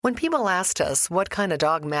When people asked us what kind of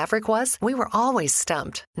dog Maverick was, we were always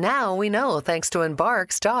stumped. Now we know thanks to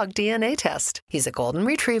Embark's dog DNA test. He's a golden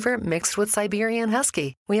retriever mixed with Siberian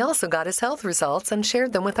Husky. We also got his health results and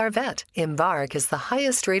shared them with our vet. Embark is the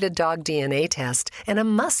highest-rated dog DNA test and a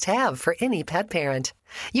must-have for any pet parent.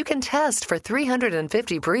 You can test for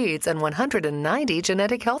 350 breeds and 190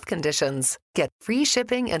 genetic health conditions. Get free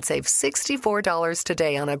shipping and save $64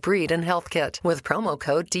 today on a breed and health kit with promo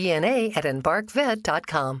code DNA at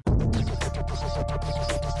embarkvet.com.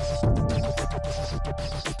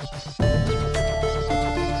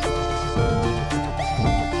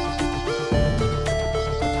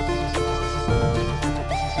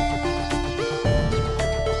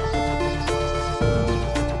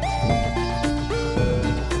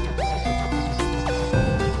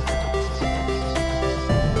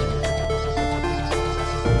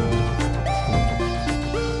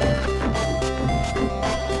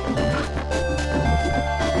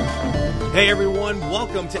 Hey everyone,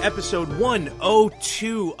 welcome to episode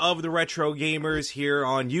 102 of the Retro Gamers here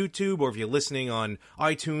on YouTube, or if you're listening on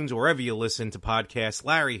iTunes or wherever you listen to podcasts.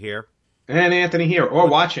 Larry here. And Anthony here, or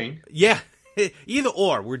watching. Yeah, either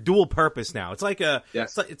or. We're dual purpose now. It's like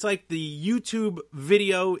Yes. it's like the YouTube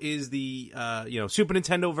video is the Super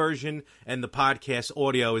Nintendo version, and the podcast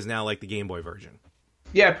audio is now like the Game Boy version.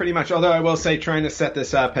 Yeah, pretty much. Although I will say, trying to set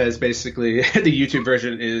this up as basically the YouTube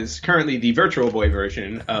version is currently the Virtual Boy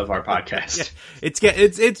version of our podcast. Yeah,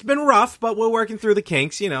 it's been rough, but we're working through the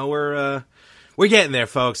kinks. You know, we're getting there,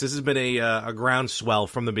 folks. This has been a groundswell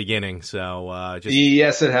from the beginning. So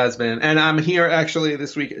Yes, it has been. And I'm here actually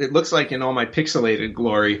this week. It looks like in all my pixelated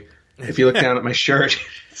glory. If you look down at my shirt,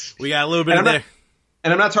 we got a little bit in there.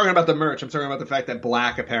 And I'm not talking about the merch. I'm talking about the fact that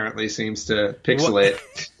black apparently seems to pixelate.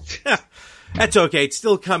 That's okay. It's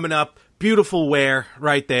still coming up. Beautiful wear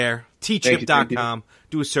right there. tchip.com.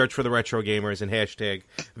 Do a search for the Retro Gamers and hashtag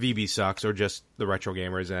VBSucks, or just the Retro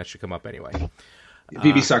Gamers, and that should come up anyway.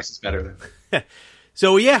 VBSucks is better than.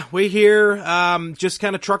 So, yeah, we're here just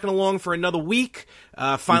kind of trucking along for another week.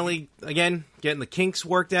 Finally, again, getting the kinks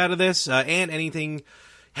worked out of this. And anything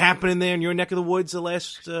happening there in your neck of the woods the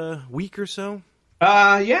last week or so?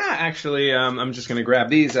 Yeah, actually, I'm just going to grab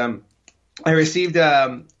these. I received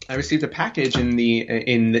a package in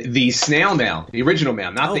the snail mail, the original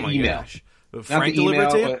mail, not the email. Gosh. Frank delivered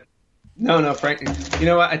to you? No, Frank. You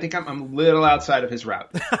know what? I think I'm a little outside of his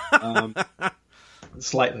route,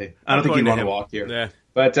 slightly. I don't think he'd want to walk here. Yeah.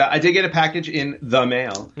 But I did get a package in the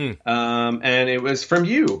mail, and it was from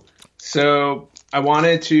you. So I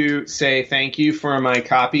wanted to say thank you for my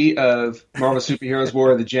copy of Marvel Superheroes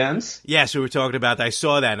War of the Gems. Yes, we were talking about that. I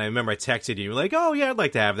saw that, and I remember I texted you. You were like, oh, yeah, I'd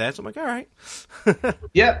like to have that. So I'm like, all right.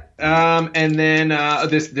 Yep. And then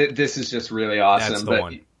this is just really awesome. That's the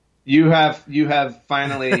one. You have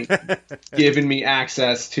finally given me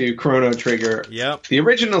access to Chrono Trigger. Yep. The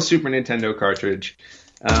original Super Nintendo cartridge.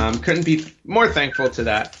 Couldn't be more thankful to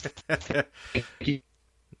that. Thank you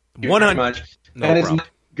very much. No that problem. is not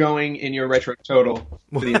going in your retro total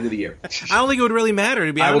for the end of the year. I don't think it would really matter,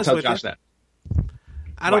 to be honest with you. I will tell Josh that.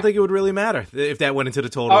 I don't think it would really matter if that went into the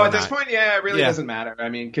total. Oh, at this point, yeah, it really doesn't matter. I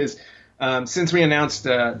mean, because since we announced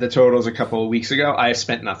the totals a couple of weeks ago, I have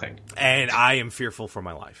spent nothing. And I am fearful for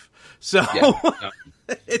my life. So,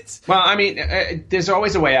 it's... Well, I mean, there's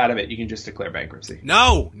always a way out of it. You can just declare bankruptcy.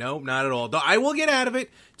 No, not at all. Though I will get out of it.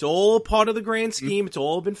 It's all part of the grand scheme. It's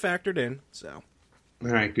all been factored in. So, all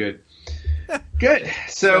right, good. Good.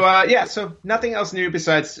 So, so nothing else new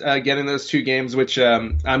besides getting those two games, which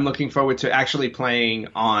I'm looking forward to actually playing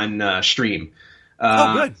on stream.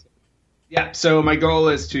 Oh, good. Yeah, so my goal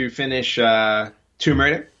is to finish Tomb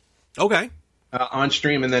Raider. Okay. On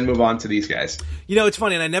stream and then move on to these guys. You know, it's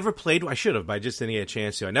funny, and I never played... I should have, but I just didn't get a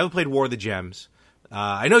chance to. I never played War of the Gems.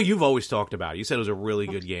 I know you've always talked about it. You said it was a really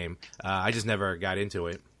good game. I just never got into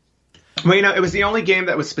it. Well, you know, it was the only game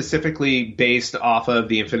that was specifically based off of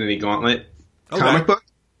the Infinity Gauntlet comic book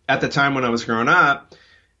at the time when I was growing up,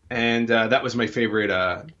 and that was my favorite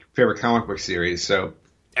comic book series. So,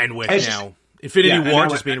 and with now Infinity War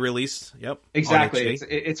just being released, yep, exactly.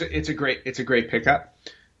 It's a great pickup.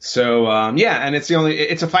 So and it's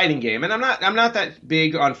a fighting game, and I'm not that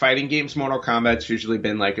big on fighting games. Mortal Kombat's usually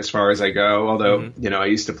been like as far as I go. Although I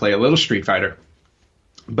used to play a little Street Fighter.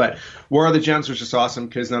 But War of the Gems was just awesome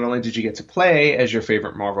because not only did you get to play as your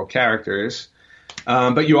favorite Marvel characters,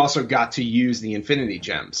 but you also got to use the Infinity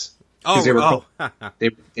Gems. They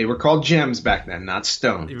were called gems back then, not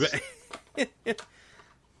stones.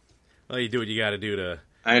 Well, you do what you got to do to.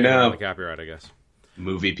 I know. The copyright, I guess.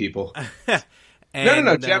 Movie people.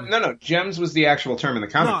 No. Gems was the actual term in the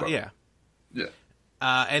comic book. Yeah.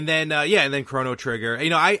 And then Chrono Trigger.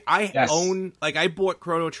 I Yes. own, like, I bought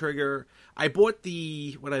Chrono Trigger. I bought what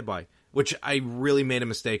did I buy? Which I really made a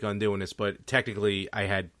mistake on doing this, but technically I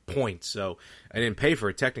had points, so I didn't pay for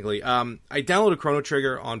it technically. I downloaded Chrono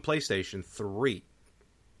Trigger on PlayStation 3.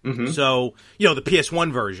 Mm-hmm. So, the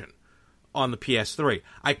PS1 version on the PS3.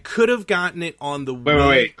 I could have gotten it on the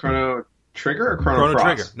Wait. Chrono Trigger or Chrono Cross?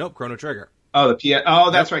 Trigger. Nope, Chrono Trigger. Oh,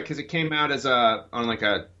 that's right, because it came out as on like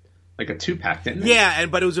a 2-pack, didn't it? Yeah,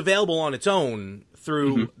 but it was available on its own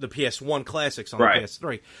through the PS1 classics on the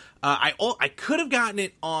PS3. I could have gotten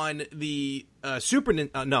it on the on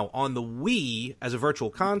the Wii as a virtual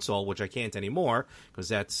console, which I can't anymore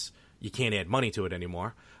because you can't add money to it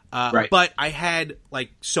anymore. Right. But I had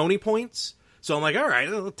like Sony points, so I'm like, all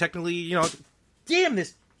right, technically, damn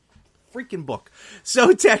this freaking book.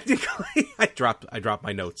 So technically, I dropped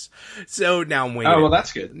my notes. So now I'm winging. Oh, well,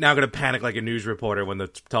 that's good. Now I'm gonna panic like a news reporter when the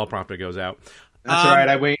teleprompter goes out. That's all right.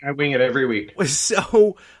 I wing it every week.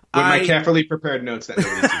 So with my carefully prepared notes that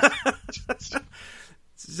nobody sees.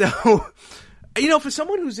 So, for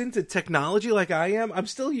someone who's into technology like I am, I'm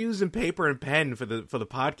still using paper and pen for the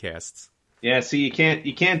podcasts. Yeah, see, you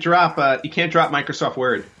can't drop Microsoft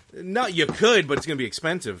Word. No, you could, but it's going to be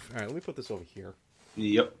expensive. All right, let me put this over here.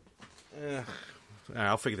 Yep. All right,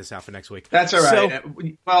 I'll figure this out for next week. That's all right.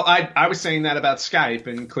 Well, I was saying that about Skype,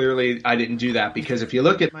 and clearly I didn't do that because if you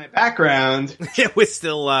look at my background, yeah, we're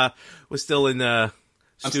still in the studio.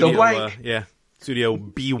 I'm still blank. Studio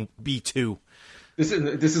B2. This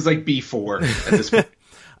is like B4 at this point.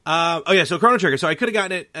 So Chrono Trigger. So I could have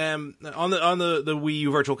gotten it on the Wii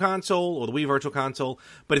U Virtual Console or the Wii Virtual Console,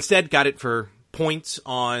 but instead got it for points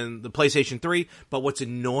on the PlayStation 3. But what's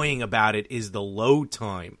annoying about it is the load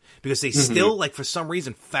time, because they still, like, for some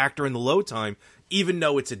reason, factor in the load time, even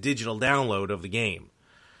though it's a digital download of the game.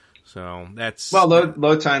 So that's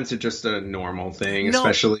load times are just a normal thing,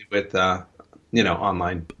 especially with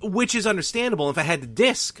online, which is understandable. If I had the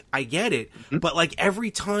disc, I get it, but like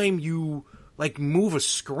every time you like move a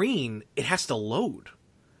screen, it has to load.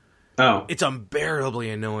 Oh, it's unbearably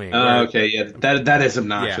annoying. Oh, right? Okay, yeah, that is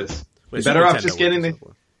obnoxious. Yeah. He's better off just getting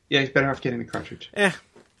he's better off getting the cartridge.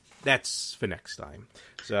 That's for next time.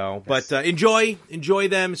 So, yes. But enjoy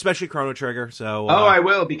them, especially Chrono Trigger. So, I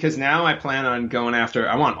will, because now I plan on going after.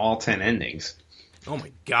 I want all 10 endings. Oh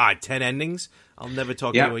my God, 10 endings! I'll never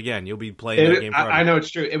talk to you again. You'll be playing that game forever. I know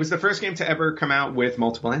it's true. It was the first game to ever come out with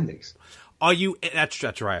multiple endings. Are you? That's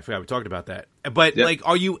right. I forgot we talked about that. But like,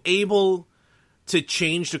 are you able to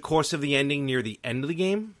change the course of the ending near the end of the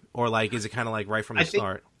game, or like, is it kind of like right from the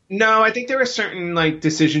start? No, I think there are certain like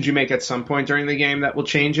decisions you make at some point during the game that will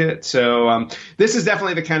change it. So this is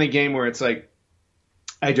definitely the kind of game where it's like,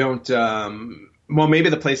 I don't. Well, maybe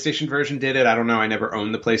the PlayStation version did it. I don't know. I never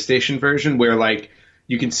owned the PlayStation version where like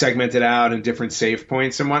you can segment it out in different save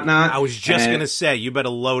points and whatnot. I was just going to say, you better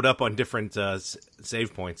load up on different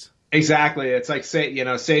save points. Exactly. It's like, save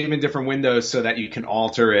in different windows so that you can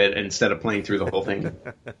alter it instead of playing through the whole thing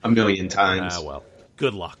a million times. Well,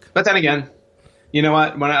 good luck. But then again, you know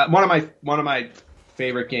what? One of my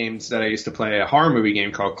favorite games that I used to play, a horror movie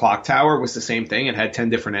game called Clock Tower, was the same thing. It had 10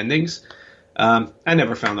 different endings. I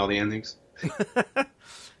never found all the endings.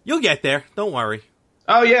 You'll get there. Don't worry.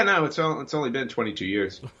 Oh yeah, no, it's only been 22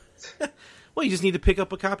 years. Well, you just need to pick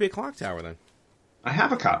up a copy of Clock Tower then. I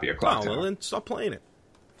have a copy of Clock Tower. Well, then stop playing it.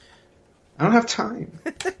 I don't have time.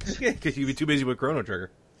 Because you've been too busy with Chrono Trigger.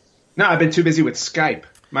 No, I've been too busy with Skype.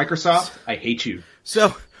 Microsoft, I hate you.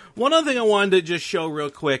 So, one other thing I wanted to just show real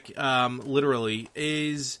quick, literally,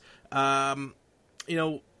 is, coming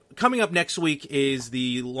up next week is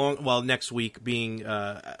next week being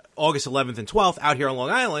August 11th and 12th out here on Long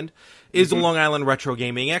Island, is the Long Island Retro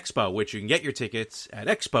Gaming Expo, which you can get your tickets at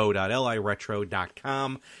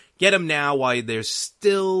expo.liretro.com. Get them now while they're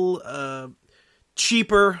still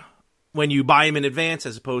cheaper when you buy them in advance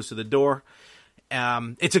as opposed to the door.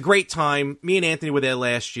 It's a great time. Me and Anthony were there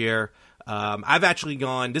last year. I've actually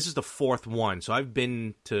gone, this is the fourth one, so I've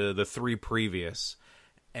been to the 3 previous.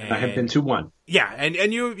 And, I have been to 1. Yeah, and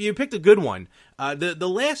you picked a good one.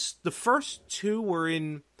 The first 2 were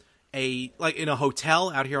in a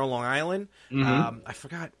hotel out here on Long Island. I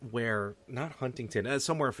forgot where, not Huntington,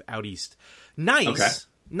 somewhere out east. Nice,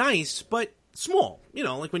 but small.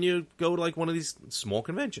 Like when you go to like one of these small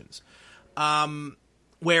conventions.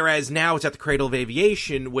 Whereas now it's at the Cradle of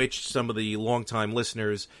Aviation, which some of the longtime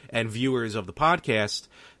listeners and viewers of the podcast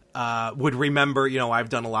would remember. I've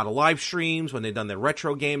done a lot of live streams when they've done their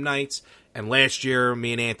retro game nights. And last year,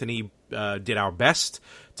 me and Anthony did our best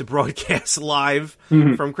to broadcast live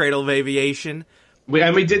from Cradle of Aviation.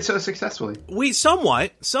 We did so successfully. We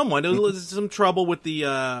somewhat. There was some trouble with the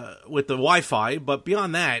Wi-Fi, but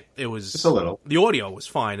beyond that, it was just a little. The audio was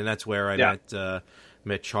fine, and that's where I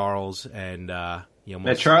met Charles and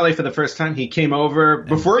met Charlie for the first time. He came over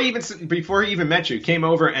before he even met you. Came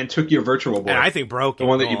over and took your virtual boy. And I think broke it. The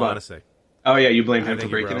one that you bought. Honestly. Oh yeah, you blamed him for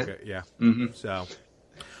breaking it. Yeah. Mm-hmm. So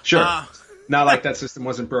sure. Not like that system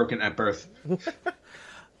wasn't broken at birth.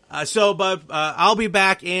 But I'll be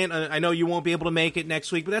back, and I know you won't be able to make it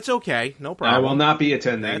next week, but that's okay. No problem. I will not be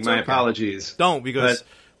attending. That's My okay. apologies. Don't, because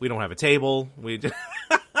we don't have a table. We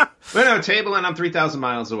no table, and I'm 3,000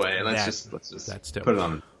 miles away. Let's just put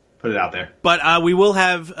it out there. But we will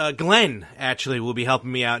have Glenn. Actually, will be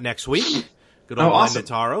helping me out next week. Good old awesome.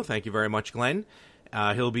 Glenn Notaro. Thank you very much, Glenn.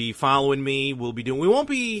 He'll be following me. We won't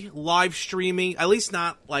be live streaming, at least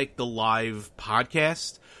not like the live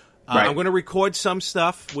podcast. Right. I'm going to record some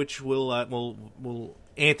stuff, which will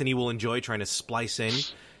Anthony will enjoy trying to splice in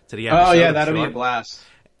to the episode. Oh yeah, that'll be a blast.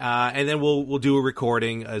 And then we'll do a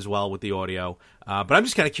recording as well with the audio. But I'm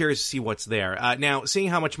just kind of curious to see what's there. Now, seeing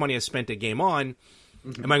how much money I spent at Game On,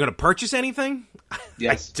 am I going to purchase anything?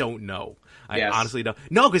 Yes. I don't know. I Yes. honestly don't.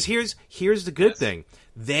 No, because here's the good thing.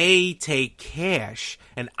 They take cash,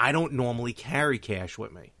 and I don't normally carry cash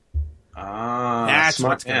with me. That's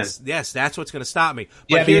smart that's what's gonna stop me.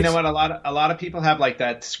 But you know what? A lot of people have like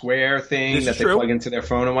that Square thing that they plug into their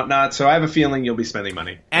phone and whatnot. So I have a feeling you'll be spending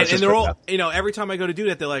money. And they're all, every time I go to do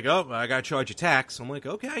that, they're like, "Oh, I gotta charge you tax." I'm like,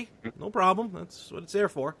 "Okay, no problem. That's what it's there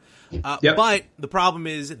for." But the problem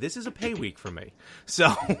is, this is a pay week for me,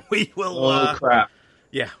 so we will. Oh crap!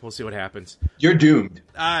 Yeah, we'll see what happens. You're doomed.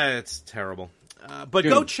 It's terrible. But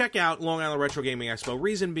go check out Long Island Retro Gaming Expo.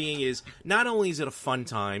 Reason being is not only is it a fun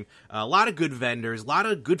time, a lot of good vendors, a lot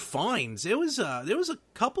of good finds. There was a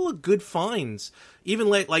couple of good finds. Even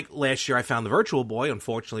like last year, I found the Virtual Boy.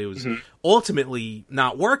 Unfortunately, it was ultimately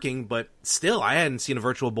not working, but still, I hadn't seen a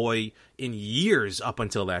Virtual Boy in years up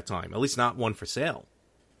until that time. At least not one for sale.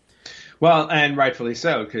 Well, and rightfully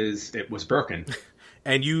so, because it was broken.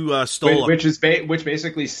 And you stole which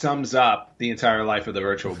basically sums up the entire life of the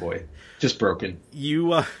Virtual Boy. Just broken.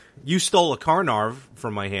 You stole a Carnarv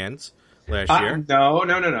from my hands last year.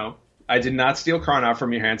 No. I did not steal Carnarv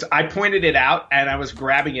from your hands. I pointed it out, and I was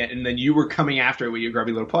grabbing it, and then you were coming after it with your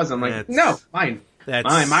grubby little paws. I'm like, no, mine.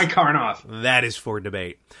 My Carnarv. That is for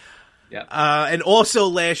debate. Yeah. And also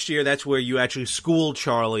last year, that's where you actually schooled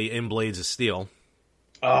Charlie in Blades of Steel.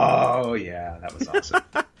 Oh, yeah. That was awesome.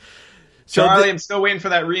 Charlie, I'm still waiting for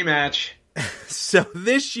that rematch. So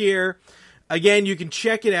this year, again, you can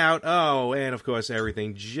check it out. Oh, and of course,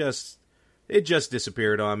 everything just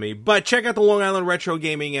disappeared on me. But check out the Long Island Retro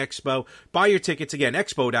Gaming Expo. Buy your tickets again.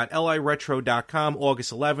 expo.liretro.com,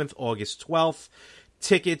 August 11th, August 12th.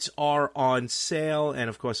 Tickets are on sale. And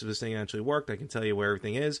of course, if this thing actually worked, I can tell you where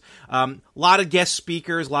everything is. A lot of guest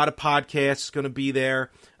speakers, a lot of podcasts going to be there,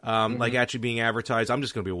 like actually being advertised. I'm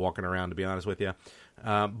just going to be walking around, to be honest with you.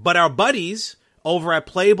 But our buddies over at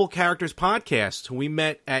Playable Characters Podcast, who we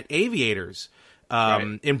met at Aviators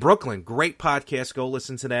in Brooklyn. Great podcast. Go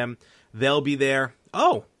listen to them. They'll be there.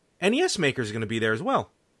 Oh, NES Maker's going to be there as well.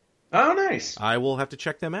 Oh, nice. I will have to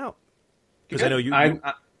check them out. Because I know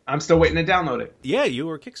I'm still waiting to download it. Yeah, you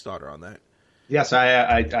were a Kickstarter on that. Yes,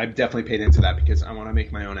 I definitely paid into that because I want to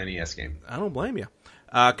make my own NES game. I don't blame you.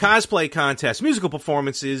 Cosplay contest, musical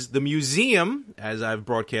performances, the museum, as I've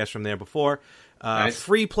broadcast from there before. Nice.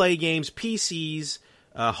 Free play games, PCs,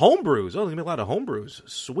 homebrews. Oh, there's going to be a lot of homebrews.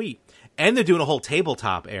 Sweet. And they're doing a whole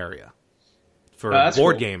tabletop area for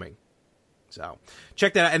board gaming. So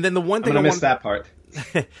check that out. And then the one thing I missed that part.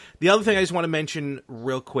 The other thing I just want to mention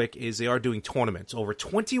real quick is they are doing tournaments. Over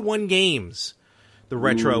 21 games the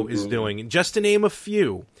Retro is doing. And just to name a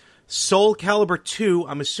few, Soul Calibur 2,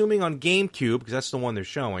 I'm assuming on GameCube, because that's the one they're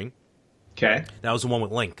showing. Okay. That was the one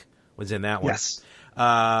with Link, was in that one. Yes.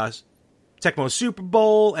 Tecmo Super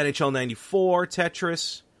Bowl, NHL 94,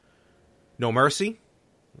 Tetris, No Mercy.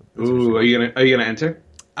 Ooh, are you gonna enter?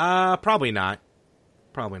 Probably not.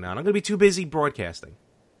 I'm gonna be too busy broadcasting.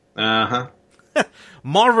 Marvel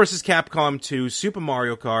vs. Capcom 2, Super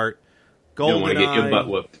Mario Kart, GoldenEye. You don't want to get your butt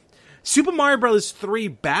whooped. Super Mario Bros. 3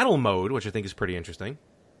 Battle Mode, which I think is pretty interesting.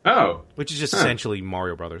 Oh. Which is just essentially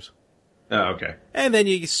Mario Brothers. Oh, okay. And then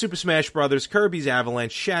you get Super Smash Brothers, Kirby's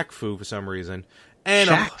Avalanche, Shaq Fu for some reason. And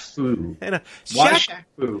Shaq Fu. Why Shaq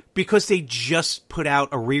Fu? Because they just put out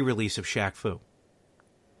a re-release of Shaq Fu.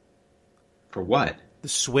 For what? The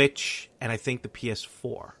Switch, and I think the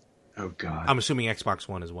PS4. Oh, God. I'm assuming Xbox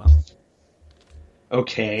One as well.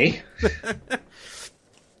 Okay.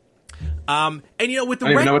 And with the I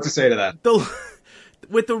don't even know what to say to that.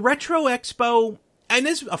 With the Retro Expo, And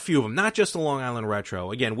there's a few of them, not just the Long Island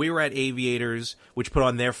Retro. Again, we were at Aviators, which put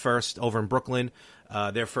on their first, over in Brooklyn,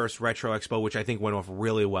 their first Retro Expo, which I think went off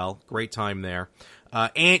really well. Great time there.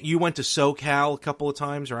 Ant, you went to SoCal a couple of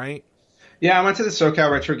times, right? Yeah, I went to the SoCal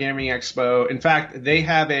Retro Gaming Expo. In fact, they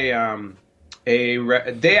have they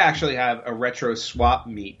actually have a retro swap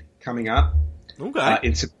meet coming up.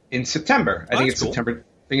 Okay. In September. I think it's cool. September.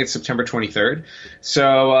 I think it's September 23rd.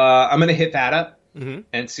 So I'm going to hit that up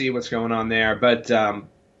and see what's going on there. But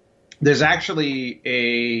there's actually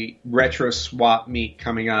a retro swap meet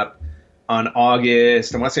coming up on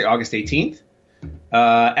August 18th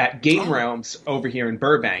at Game Realms over here in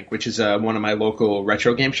Burbank, which is one of my local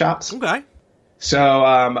retro game shops. Okay.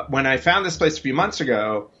 So when I found this place a few months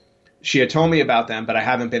ago, she had told me about them, but I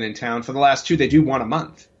haven't been in town for the last two. They do one a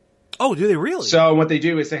month. Oh, do they really? So what they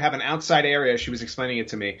do is they have an outside area. She was explaining it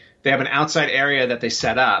to me. They have an outside area that they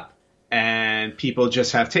set up, and people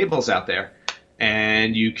just have tables out there.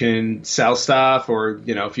 And you can sell stuff, or,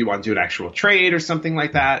 if you want to do an actual trade or something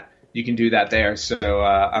like that, you can do that there. So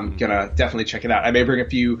I'm going to definitely check it out. I may bring a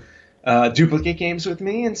few duplicate games with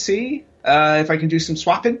me and see if I can do some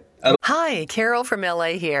swapping. Hi, Carol from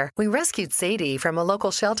LA here. We rescued Sadie from a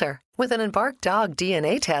local shelter. With an Embark dog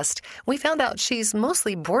DNA test, we found out she's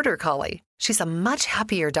mostly Border Collie. She's a much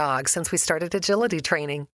happier dog since we started agility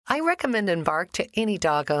training. I recommend Embark to any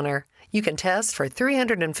dog owner. You can test for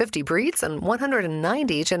 350 breeds and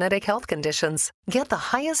 190 genetic health conditions. Get the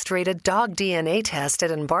highest-rated dog DNA test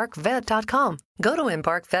at EmbarkVet.com. Go to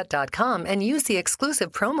EmbarkVet.com and use the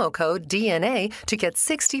exclusive promo code DNA to get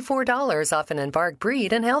 $64 off an Embark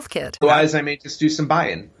breed and health kit. Otherwise, I may just do some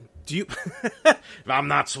buying. Do you? If I'm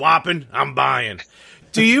not swapping, I'm buying.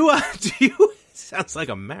 Do you? Sounds like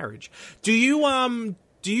a marriage. Do you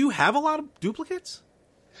have a lot of duplicates?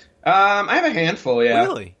 I have a handful. Yeah.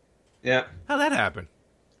 Really? Yeah. How'd that happen?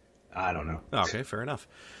 I don't know. Okay, fair enough.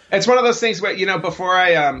 It's one of those things where before I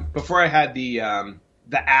had the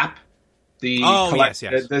app, the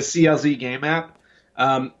CLZ game app,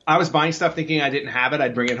 I was buying stuff thinking I didn't have it.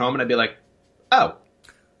 I'd bring it home and I'd be like, oh,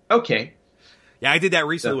 okay. Yeah, I did that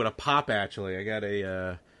recently with a pop. Actually, I got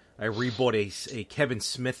I rebought a Kevin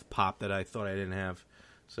Smith pop that I thought I didn't have.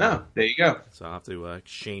 So, there you go. So I'll have to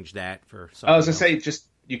exchange that for something. I was gonna say, just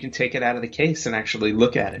you can take it out of the case and actually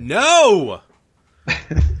look at it. No!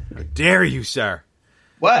 How dare you, sir?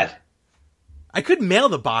 What? I could mail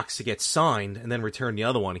the box to get signed and then return the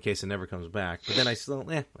other one in case it never comes back. But then I still,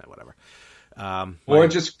 whatever. Or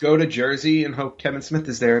just go to Jersey and hope Kevin Smith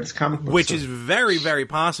is there at his comic book Which store. is very, very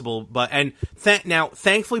possible. But now,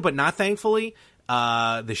 thankfully, but not thankfully,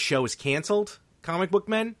 the show is canceled, Comic Book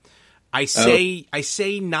Men. I say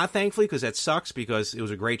not thankfully because that sucks because it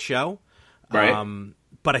was a great show. Right.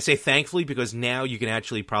 But I say thankfully because now you can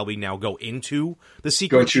actually probably now go into the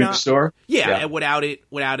secret shop. Go to the store? Yeah, and without it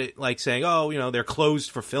like saying, they're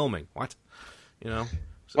closed for filming. What? So,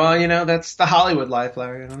 well, that's the Hollywood life,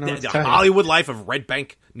 Larry. I don't know. The Hollywood life of Red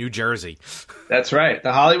Bank, New Jersey. That's right.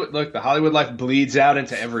 The Hollywood life bleeds out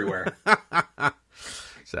into everywhere.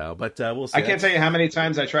 So, but we'll see. I can't tell you how many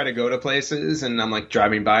times I try to go to places and I'm like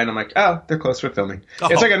driving by and I'm like, oh, they're closed for filming. Oh.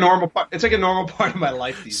 It's like a normal part. It's like a normal part of my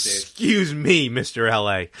life these days. Excuse me, Mr.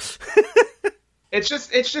 LA. It's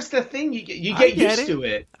just a thing. You get used to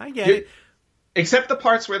it. I get it. Except the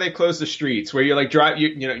parts where they close the streets, where you're like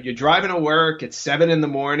you're driving to work. It's 7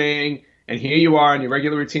 a.m. and here you are in your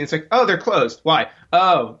regular routine. It's like, oh, they're closed. Why?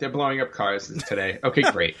 Oh, they're blowing up cars today. Okay,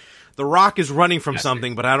 great. The Rock is running from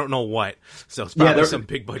something, but I don't know what. So it's probably some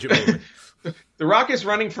big budget movie. The Rock is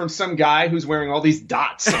running from some guy who's wearing all these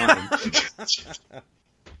dots on him.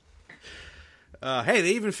 Hey,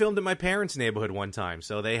 they even filmed in my parents' neighborhood one time,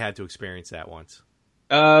 so they had to experience that once.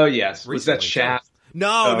 Oh, yes. Recently, was that Shaft?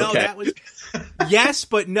 No, that was... Yes,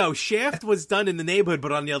 but no. Shaft was done in the neighborhood,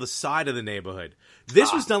 but on the other side of the neighborhood.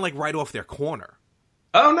 This was done, right off their corner.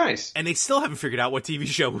 Oh, nice. And they still haven't figured out what TV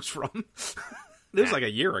show it was from. This was like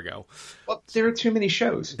a year ago. Well, there are too many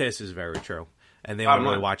shows. This is very true. And they only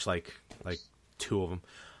really watch like 2 of them.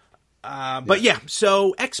 But yeah,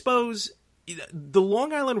 so Expos, the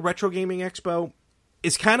Long Island Retro Gaming Expo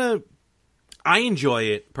is kind of, I enjoy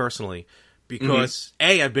it personally because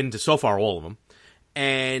A, I've been to so far all of them.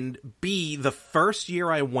 And B, the first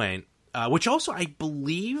year I went, which also I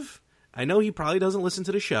believe... I know he probably doesn't listen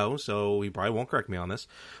to the show, so he probably won't correct me on this.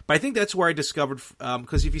 But I think that's where I discovered,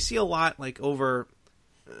 because if you see a lot over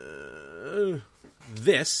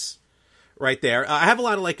this right there, I have a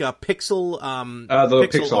lot of pixel, the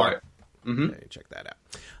pixel art. Mm-hmm. Okay, check that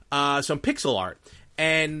out. Some pixel art,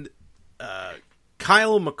 and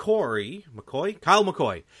Kyle McCoy,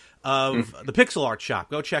 of the Pixel Art Shop.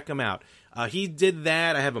 Go check him out. He did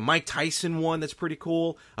that. I have a Mike Tyson one that's pretty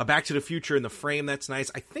cool. Back to the Future in the frame that's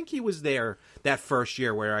nice. I think he was there that first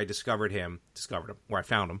year where I discovered him, where I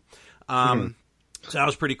found him. So that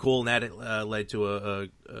was pretty cool, and that led to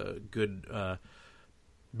a good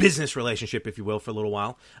business relationship, if you will, for a little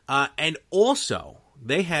while. And also,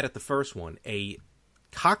 they had at the first one a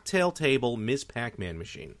cocktail table Ms. Pac-Man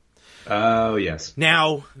machine. Oh, yes.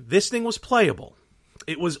 Now, this thing was playable.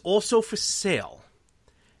 It was also for sale.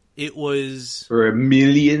 It was... For $1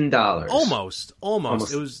 million. Almost.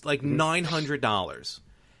 It was like $900.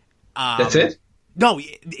 That's it? No,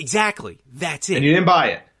 exactly. That's it. And you didn't buy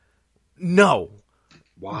it? No.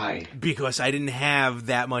 Why? Because I didn't have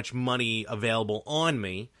that much money available on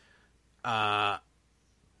me. But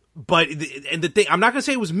the thing, I'm not going to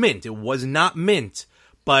say it was mint. It was not mint.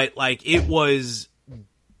 But, like, it was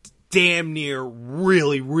damn near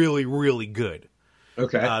really, really, really good.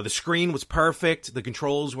 Okay. The screen was perfect. The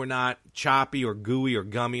controls were not choppy or gooey or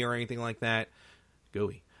gummy or anything like that.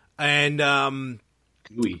 Gooey. And,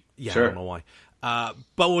 Gooey. yeah, Sure. I don't know why.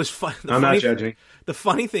 But what was fun... I'm not judging. The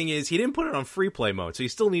funny thing is, he didn't put it on free play mode, so you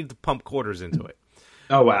still needed to pump quarters into it.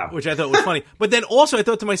 Oh, wow. Which I thought was funny. But then also I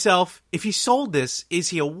thought to myself, if he sold this, is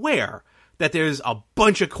he aware that there's a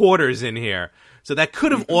bunch of quarters in here? So that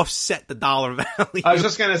could have offset the dollar value. I was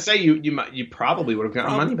just going to say, you probably would have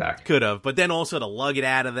gotten money back. Could have. But then also to lug it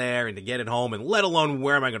out of there and to get it home, and let alone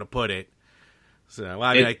where am I going to put it? So, well,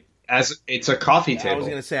 I mean, as it's a coffee table. I was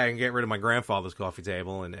going to say I can get rid of my grandfather's coffee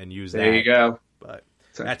table and use that. There you go. But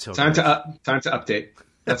that's okay. Time to update.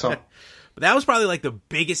 That's all. But that was probably like the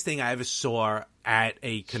biggest thing I ever saw at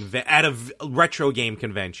a retro game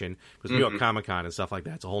convention, because New York Comic Con and stuff like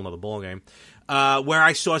that. It's a whole nother ballgame. Where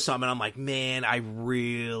I saw something and I'm like, man, I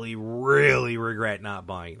really, really regret not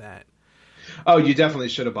buying that. Oh, you definitely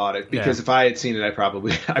should have bought it, because if I had seen it, I probably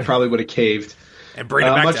would have caved. And bring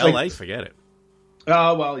it back to LA, forget it.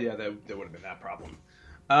 Oh, well, yeah, there would have been that problem.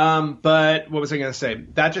 But what was I going to say?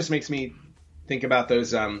 That just makes me think about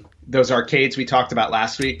those arcades we talked about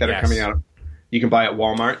last week that are coming out. You can buy at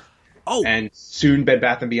Walmart. Oh, and soon Bed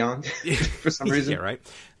Bath & Beyond for some reason. Yeah, right.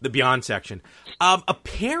 The Beyond section.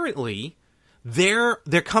 Apparently, they're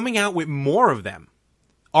coming out with more of them.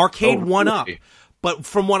 Arcade 1-Up. But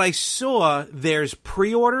from what I saw, there's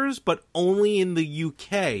pre-orders, but only in the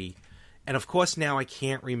UK. And of course, now I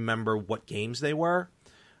can't remember what games they were.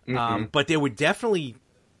 But they were definitely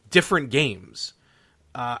different games.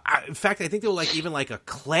 In fact, I think they were even a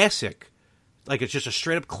classic. Like, it's just a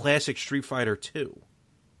straight-up classic Street Fighter 2.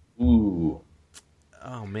 Ooh.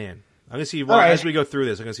 Oh, man. I'm going to see, as we go through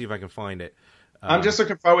this, I'm going to see if I can find it. I'm just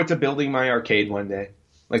looking forward to building my arcade one day.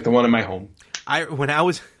 Like the one in my home. When I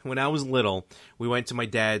was little, we went to my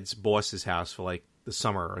dad's boss's house for, the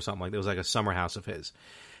summer or something like that. It was like a summer house of his.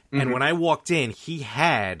 And when I walked in, he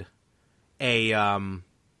had a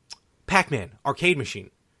Pac-Man arcade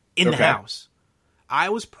machine in the house. I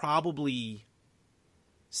was probably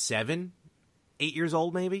 7, 8 years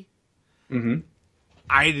old, maybe.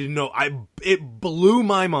 I didn't know. It blew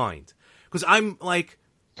my mind, because I'm like,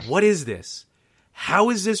 what is this? How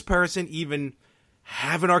is this person even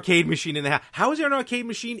have an arcade machine in the house? How is there an arcade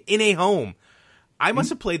machine in a home? I must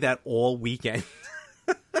have played that all weekend.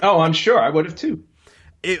 Oh, I'm sure I would have too.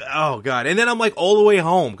 Oh, God. And then I'm all the way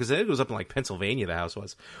home, because it was up in Pennsylvania, the house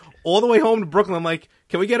was. All the way home to Brooklyn, I'm like,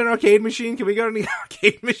 can we get an arcade machine? Can we get an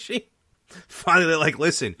arcade machine? Finally, they're like,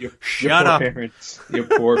 listen, shut up. Your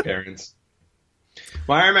poor parents.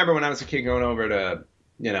 Well, I remember when I was a kid going over to,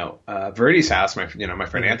 Verdi's house, my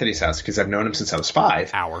friend Anthony's house, because I've known him since I was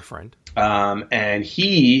 5. Our friend. And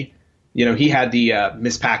he had the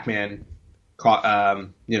Miss Pac-Man,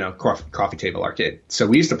 coffee table arcade. So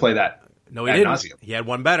we used to play that. No, he didn't. Nauseam. He had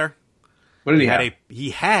one better. What did he have?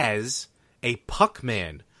 He has a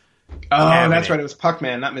Puck-Man. Oh, that's right. It was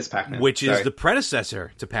Puck-Man, not Miss Pac-Man. Which is the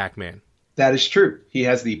predecessor to Pac-Man. That is true. He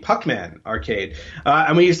has the Puck-Man arcade.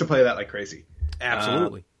 And we used to play that like crazy.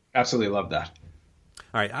 Absolutely. Absolutely love that.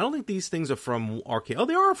 All right. I don't think these things are from Arcade. Oh,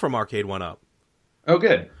 they are from Arcade 1-Up. Oh,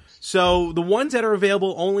 good. So the ones that are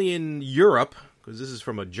available only in Europe, because this is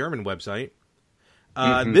from a German website,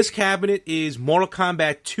 this cabinet is Mortal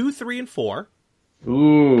Kombat 2, 3, and 4.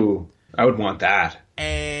 Ooh, I would want that.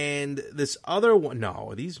 And this other one,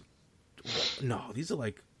 these are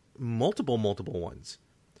like multiple ones.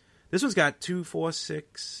 This one's got 2, 4,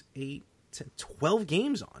 6, 8, 10, 12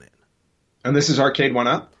 games on it. And this is Arcade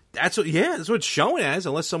 1-Up? That's what it's showing as,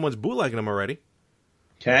 unless someone's bootlegging them already.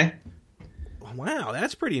 Okay. Wow,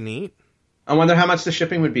 that's pretty neat. I wonder how much the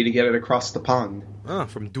shipping would be to get it across the pond.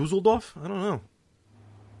 From Dusseldorf? I don't know.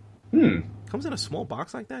 Comes in a small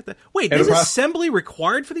box like that? Wait, is assembly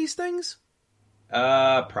required for these things?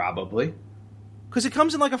 Probably. Because it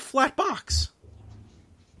comes in like a flat box.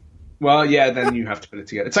 Well, yeah, then you have to put it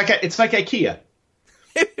together. It's like IKEA.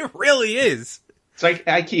 It really is. It's like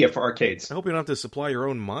IKEA for arcades. I hope you don't have to supply your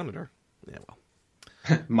own monitor. Yeah, well.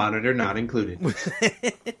 Monitor not included.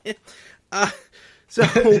 So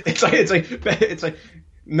it's like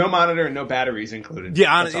no monitor and no batteries included.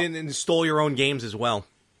 Yeah, and install your own games as well.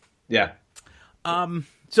 Yeah.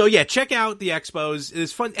 So yeah, check out the Expos.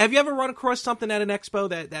 It's fun. Have you ever run across something at an Expo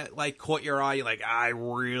that like caught your eye? You're like, I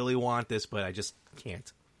really want this, but I just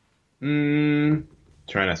can't. Trying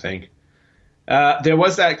to think. There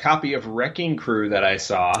was that copy of Wrecking Crew that I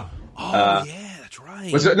saw. Oh yeah, that's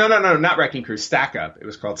right. Was it? No, not Wrecking Crew. Stack Up. It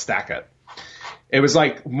was called Stack Up. It was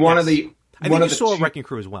like one of the. I think you saw Wrecking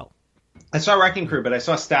Crew as well. I saw Wrecking Crew, but I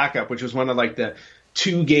saw Stack Up, which was one of like the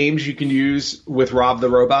 2 games you can use with Rob the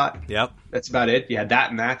Robot. Yep. That's about it. You had that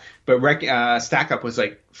and that. But Stack Up was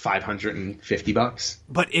like $550.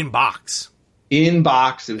 But in box. In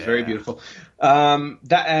box. It was very beautiful. And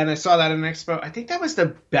I saw that in an Expo. I think that was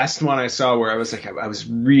the best one I saw where I was like, I was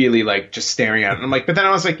really like just staring at it. And I'm like, but then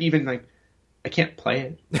I was like, even like, I can't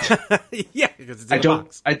play it. Yeah, because it's in the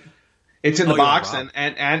box. It's in the box, and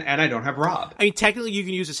I don't have Rob. I mean, technically, you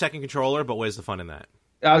can use a second controller, but where's the fun in that?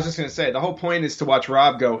 I was just going to say, the whole point is to watch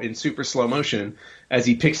Rob go in super slow motion as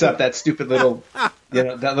he picks up that stupid little,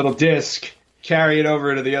 that little disc, carry it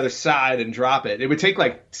over to the other side, and drop it. It would take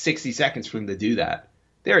like 60 seconds for him to do that.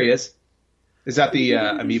 There he is. Is that the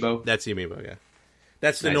amiibo? That's the amiibo, yeah.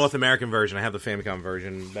 That's the North American version. I have the Famicom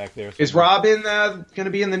version back there. Is Rob going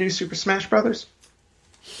to be in the new Super Smash Brothers?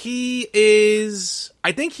 He is.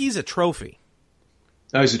 I think he's a trophy.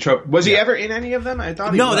 Oh, he's a trophy. Was he ever in any of them? I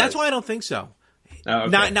thought he was. No, that's why I don't think so. Oh,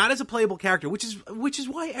 okay. Not as a playable character, which is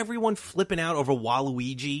why everyone flipping out over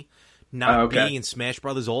Waluigi not being in Smash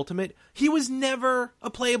Brothers Ultimate. He was never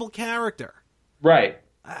a playable character. Right.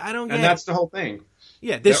 I don't get it. And that's the whole thing.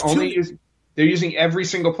 Yeah, they're using every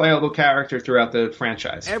single playable character throughout the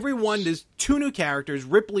franchise. There's 2 new characters,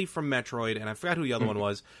 Ripley from Metroid, and I forgot who the other one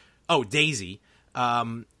was. Oh, Daisy.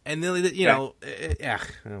 And then,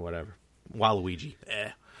 whatever. Waluigi.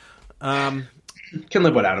 Can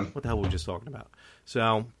live without him. What the hell were we just talking about?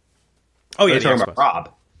 So, we're talking about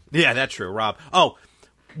Rob. Yeah, that's true, Rob. Oh,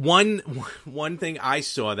 one thing I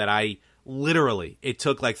saw that I literally, it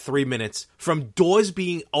took like 3 minutes from doors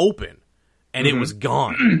being open, and it was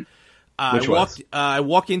gone. I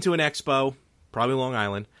walk into an Expo, probably Long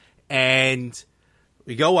Island, and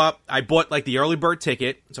we go up. I bought like the early bird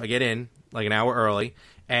ticket, so I get in like an hour early,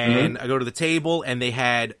 and I go to the table, and they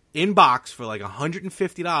had in box for like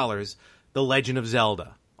 $150 The Legend of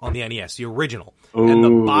Zelda on the NES, the original. Ooh. And the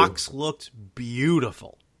box looked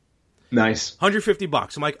beautiful. Nice.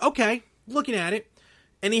 $150. I'm like, okay, looking at it.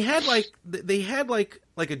 And they had like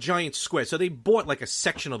a giant square. So they bought like a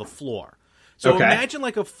section of the floor. So imagine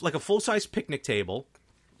like a full-size picnic table.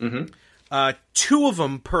 2 of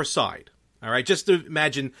them per side. All right, just to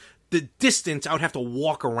imagine the distance I would have to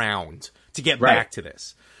walk around to get back to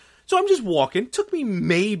this. So I'm just walking. Took me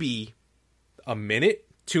maybe a minute,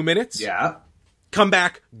 2 minutes. Yeah. Come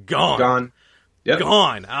back, gone. Yep.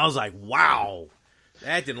 Gone. I was like, wow.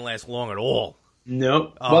 That didn't last long at all.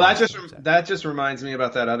 Nope. Oh, well, that just reminds me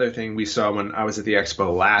about that other thing we saw when I was at the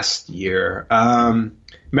Expo last year.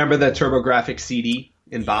 Remember the TurboGrafx CD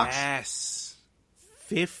in box? Yes.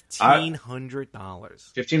 $1,500.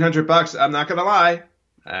 $1,500. I'm not gonna lie.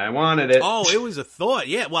 I wanted it. Oh, it was a thought.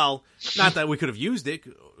 Yeah. Well, not that we could have used it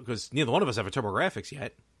because neither one of us have a TurboGrafx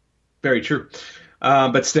yet. Very true.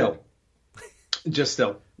 But still, just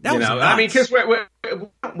still. That was nuts. I mean, because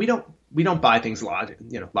we don't buy things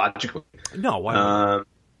logically. No, why?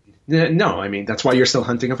 No, I mean that's why you're still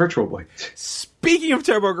hunting a Virtual Boy. Speaking of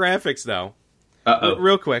TurboGrafx, though,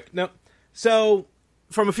 real quick. No, so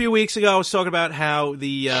from a few weeks ago, I was talking about how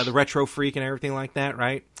the Retro Freak and everything like that,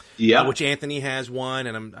 right? Yeah. Which Anthony has one,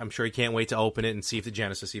 and I'm sure he can't wait to open it and see if the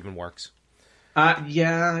Genesis even works.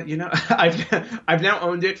 Yeah, I've now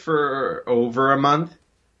owned it for over a month.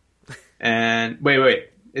 And wait.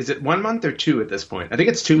 Is it 1 month or 2 at this point? I think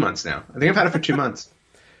it's 2 months now. I think I've had it for 2 months.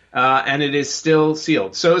 And it is still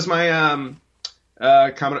sealed. So is my my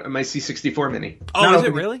C64 Mini. Oh, is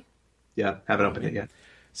it really? Yeah, haven't opened it yet.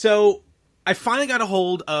 So I finally got a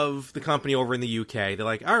hold of the company over in the UK. They're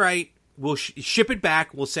like, all right, we'll ship it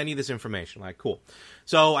back. We'll send you this information. I'm like, cool.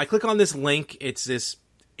 So I click on this link. It's this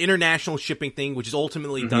international shipping thing, which is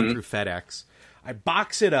ultimately done through FedEx. I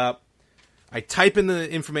box it up. I type in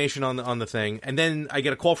the information on the thing, and then I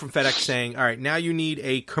get a call from FedEx saying, all right, now you need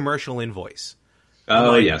a commercial invoice.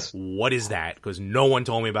 Oh, like, yes. What is that? Because no one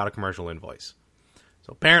told me about a commercial invoice.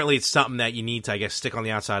 So apparently it's something that you need to, I guess, stick on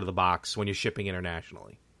the outside of the box when you're shipping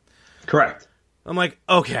internationally. Correct. I'm like,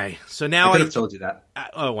 okay. So now I could have told you that.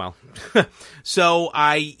 Oh, well. So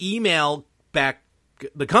I email back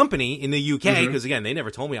the company in the UK, because, again, they never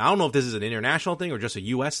told me. I don't know if this is an international thing or just a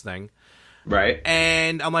U.S. thing. Right.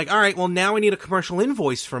 And I'm like, all right, well, now I need a commercial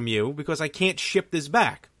invoice from you because I can't ship this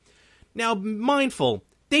back. Now, mindful,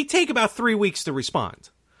 they take about 3 weeks to respond.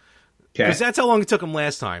 Okay. Because that's how long it took them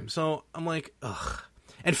last time. So I'm like, ugh.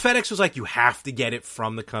 And FedEx was like, you have to get it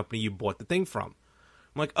from the company you bought the thing from.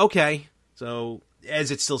 I'm like, okay. So as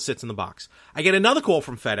it still sits in the box. I get another call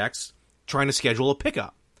from FedEx trying to schedule a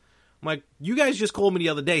pickup. I'm like, you guys just called me the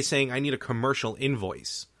other day saying I need a commercial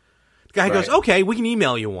invoice. The guy goes, okay, we can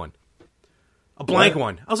email you one. A blank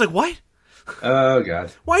one. I was like, what? Oh,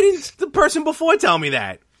 God. Why didn't the person before tell me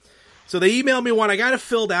that? So they emailed me one. I got it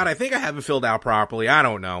filled out. I think I have it filled out properly. I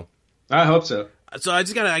don't know. I hope so. So I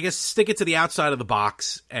just got to, I guess, stick it to the outside of the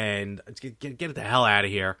box and get it the hell out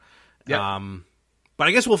of here. Yep. But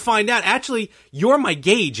I guess we'll find out. Actually, you're my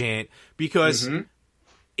gauge, Ant, because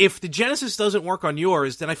if the Genesis doesn't work on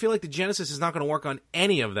yours, then I feel like the Genesis is not going to work on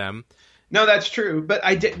any of them. No, that's true. But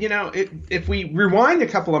I did, if we rewind a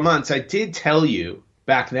couple of months, I did tell you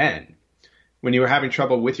back then when you were having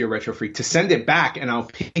trouble with your Retro Freak to send it back and I'll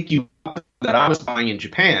pick you up that I was buying in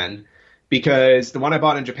Japan, because the one I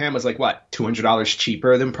bought in Japan was like, what, $200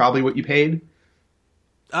 cheaper than probably what you paid?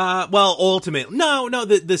 Well, ultimately, no,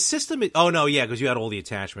 the system. Oh no, yeah, because you had all the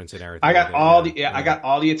attachments and everything. I got I got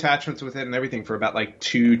all the attachments with it and everything for about like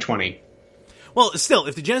 $220. Well, still,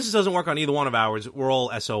 if the Genesis doesn't work on either one of ours, we're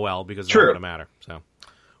all SOL because it's not going to matter. So,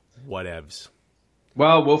 whatevs.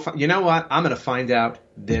 Well, you know what? I'm going to find out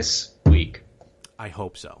this week. I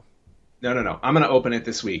hope so. No. I'm going to open it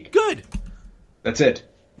this week. Good. That's it.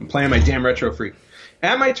 I'm playing my damn Retro Freak.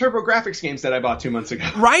 And my TurboGrafx games that I bought 2 months ago.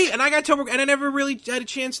 Right? And I got Turbo, and I never really had a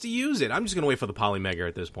chance to use it. I'm just going to wait for the Polymega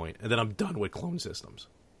at this point, and then I'm done with clone systems.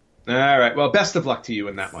 All right. Well, best of luck to you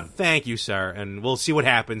in that one. Thank you, sir. And we'll see what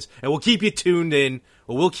happens. And we'll keep you tuned in.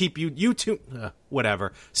 Or we'll keep you tuned.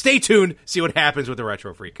 Whatever. Stay tuned. See what happens with the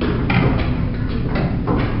Retro Freak.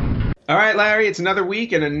 All right, Larry. It's another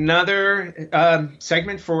week and another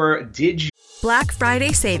segment for Did You... Black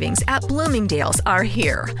Friday savings at Bloomingdale's are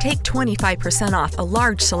here. Take 25% off a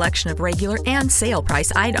large selection of regular and sale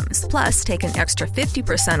price items. Plus, take an extra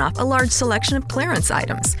 50% off a large selection of clearance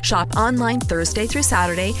items. Shop online Thursday through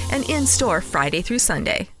Saturday and in-store Friday through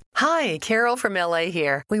Sunday. Hi, Carol from LA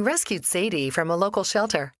here. We rescued Sadie from a local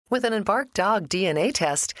shelter. With an Embark dog DNA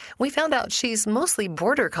test, we found out she's mostly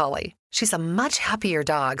Border Collie. She's a much happier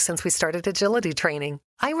dog since we started agility training.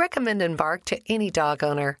 I recommend Embark to any dog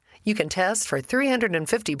owner. You can test for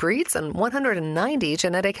 350 breeds and 190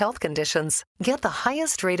 genetic health conditions. Get the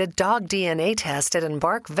highest-rated dog DNA test at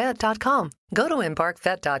EmbarkVet.com. Go to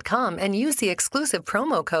EmbarkVet.com and use the exclusive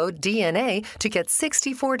promo code DNA to get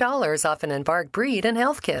 $64 off an Embark breed and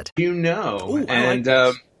health kit. You know. Ooh, and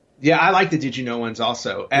yeah, I like the Did You Know ones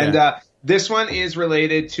also. And this one is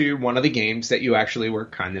related to one of the games that you actually were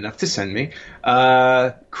kind enough to send me,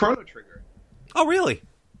 Chrono Trigger. Oh, really?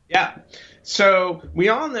 Yeah. So we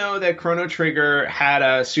all know that Chrono Trigger had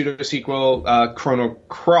a pseudo-sequel, Chrono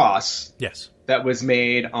Cross, yes, that was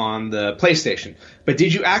made on the PlayStation. But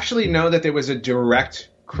did you actually know that there was a direct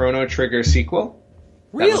Chrono Trigger sequel?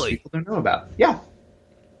 Really? That most people don't know about. Yeah.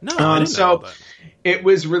 No, I didn't know that. It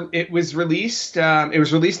was released. It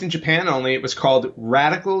was released in Japan only. It was called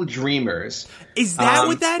Radical Dreamers. Is that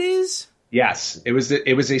what that is? Yes, it was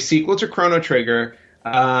a sequel to Chrono Trigger,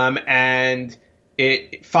 and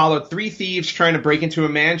it followed three thieves trying to break into a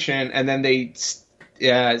mansion, and then they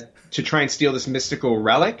to try and steal this mystical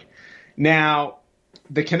relic. Now,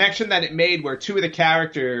 the connection that it made were two of the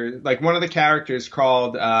characters, like one of the characters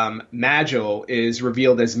called Magil, is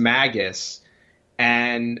revealed as Magus,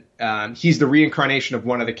 and he's the reincarnation of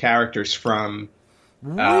one of the characters from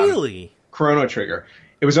really Chrono Trigger.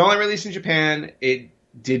 It was only released in Japan. It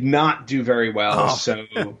did not do very well, so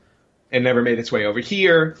it never made its way over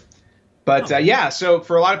here. But so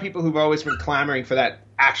for a lot of people who've always been clamoring for that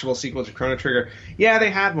actual sequel to Chrono Trigger, yeah,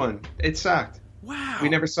 they had one. It sucked. Wow. We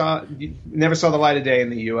never saw the light of day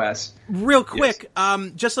in the U.S. Real quick,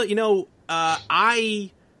 just to let you know,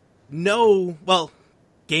 I know, well,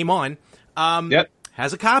 Game On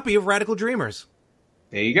has a copy of Radical Dreamers.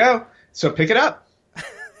 There you go. So pick it up.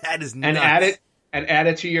 That is nuts. And add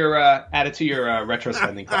it to your retro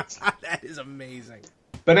spending cards. That is amazing.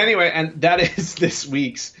 But anyway, and that is this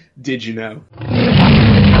week's Did You Know?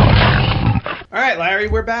 All right, Larry,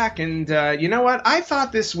 we're back, and you know what? I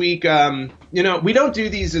thought this week, we don't do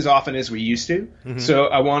these as often as we used to, so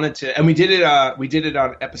I wanted to, and we did it. We did it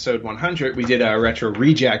on episode 100. We did a retro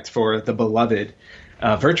reject for the beloved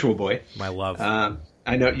Virtual Boy. My love.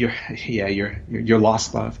 I know your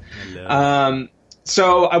lost love.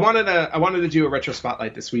 So I wanted to do a retro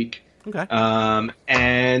spotlight this week. Okay.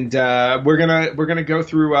 And we're gonna go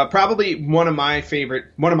through probably one of my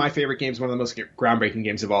favorite games, one of the most groundbreaking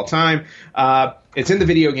games of all time. It's in the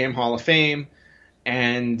Video Game Hall of Fame,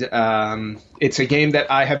 and it's a game that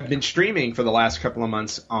I have been streaming for the last couple of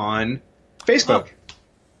months on Facebook. Oh.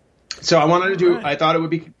 So I wanted to do. Right. I thought it would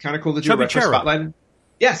be kind of cool to do a retro spotlight.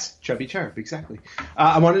 Yes, Chubby Cherub, exactly.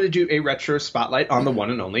 I wanted to do a retro spotlight on the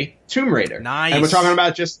one and only Tomb Raider. Nice. And we're talking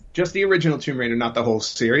about just the original Tomb Raider, not the whole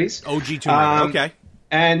series. OG Tomb Raider, okay.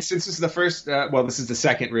 And since this is the first, this is the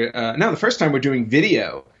second, the first time we're doing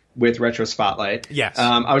video with retro spotlight. Yes.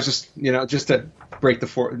 I was just to break the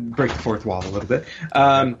fourth wall a little bit.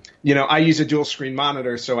 I use a dual screen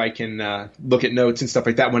monitor so I can look at notes and stuff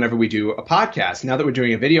like that whenever we do a podcast. Now that we're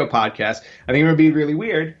doing a video podcast, I think it would be really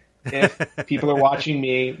weird if people are watching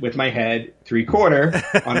me with my head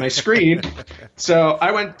 3/4 on my screen. So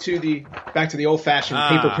I went back to the old-fashioned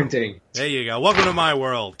paper printing. There you go. Welcome to my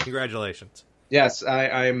world. Congratulations. Yes,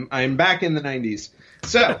 I'm back in the 90s.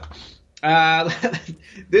 So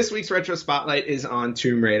this week's Retro Spotlight is on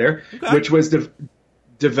Tomb Raider, which was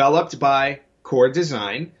developed by Core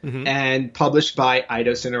Design and published by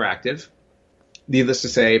Eidos Interactive. Needless to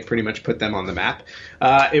say, pretty much put them on the map.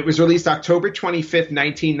 It was released October 25th,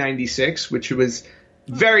 1996, which was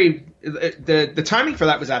the timing for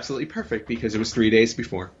that was absolutely perfect because it was 3 days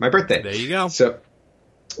before my birthday. There you go. So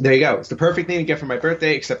there you go. It's the perfect thing to get for my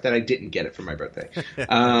birthday, except that I didn't get it for my birthday.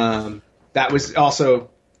 That was also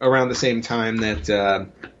around the same time that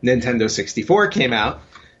Nintendo 64 came out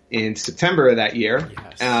in September of that year.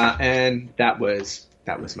 Yes. And that was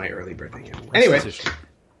my early birthday gift. Anyway,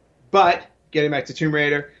 but getting back to Tomb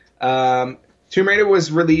Raider, Tomb Raider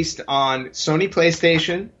was released on Sony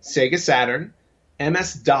PlayStation, Sega Saturn,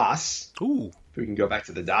 MS-DOS. Ooh. If we can go back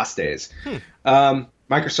to the DOS days.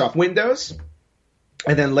 Microsoft Windows.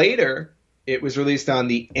 And then later, it was released on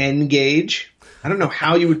the N-Gage. I don't know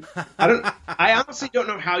how you would... I honestly don't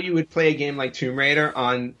know how you would play a game like Tomb Raider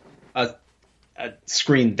on a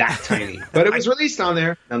screen that tiny. But it was released on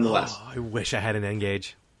there, nonetheless. Oh, I wish I had an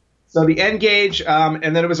N-Gage. So the N-Gage,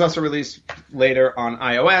 and then it was also released later on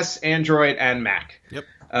iOS, Android, and Mac. Yep.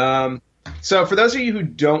 So for those of you who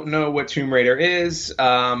don't know what Tomb Raider is,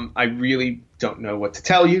 I really don't know what to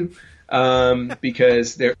tell you,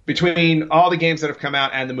 because between all the games that have come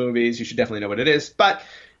out and the movies, you should definitely know what it is. But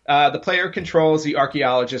the player controls the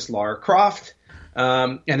archaeologist Lara Croft,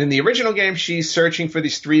 and in the original game, she's searching for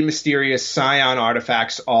these 3 mysterious Scion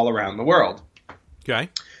artifacts all around the world. Okay.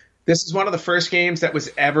 This is one of the first games that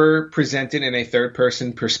was ever presented in a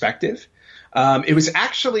third-person perspective. It was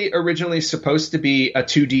actually originally supposed to be a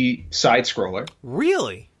 2D side-scroller.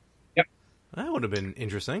 Really? Yep. That would have been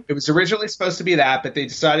interesting. It was originally supposed to be that, but they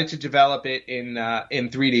decided to develop it in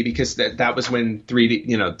 3D because that was when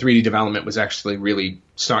 3D development was actually really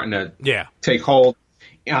starting to take hold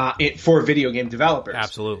for video game developers.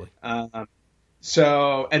 Absolutely.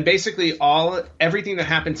 So, and basically everything that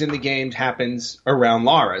happens in the game happens around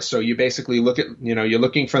Lara. So you basically you're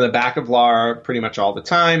looking for the back of Lara pretty much all the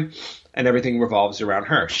time, and everything revolves around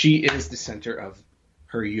her. She is the center of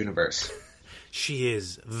her universe. She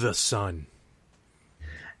is the sun.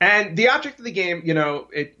 And the object of the game,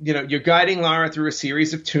 you're guiding Lara through a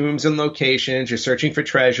series of tombs and locations. You're searching for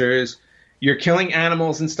treasures. You're killing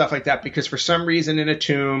animals and stuff like that because for some reason in a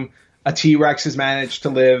tomb, a T-Rex has managed to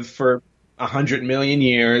live for 100 million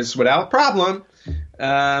years without problem.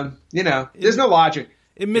 There's no logic.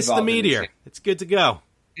 It missed the meteor. It's good to go.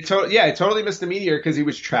 It totally missed the meteor because he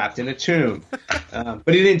was trapped in a tomb. But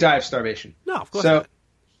he didn't die of starvation. No, of course not.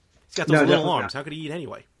 He's got those little arms. How could he eat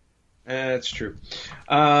anyway? That's true.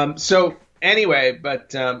 So anyway, but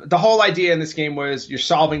the whole idea in this game was you're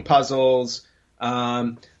solving puzzles,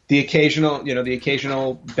 the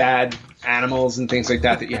occasional bad animals and things like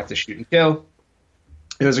that you have to shoot and kill.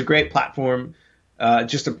 It was a great platform,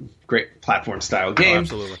 just a great platform style game. Oh,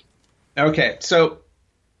 absolutely. Okay, so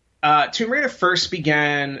Tomb Raider first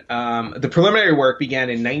began, the preliminary work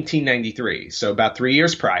began in 1993, so about 3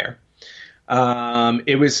 years prior.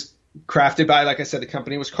 It was crafted by, like I said, the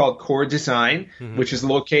company was called Core Design, which is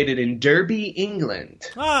located in Derby, England.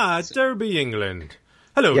 Derby, England.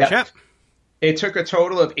 Hello, chap. It took a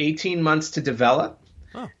total of 18 months to develop,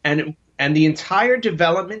 and the entire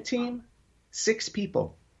development team, 6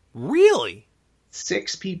 people. Really?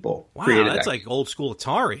 6 people. Wow, created that's that like old school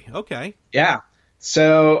Atari. Okay. Yeah.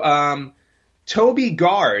 So Toby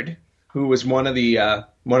Gard, who was one of the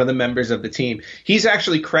members of the team, he's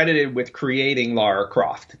actually credited with creating Lara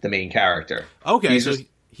Croft, the main character. Okay,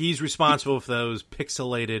 he's responsible for those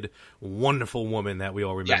pixelated, wonderful woman that we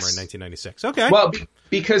all remember in 1996. Okay. Well,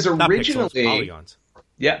 because Not originally... pixels, polygons.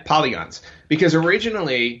 Yeah, polygons. Because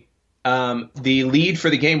originally, the lead for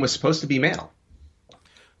the game was supposed to be male.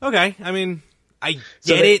 Okay, I mean, I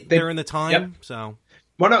get it during the time, yep. so...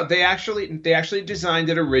 Well, no, they actually designed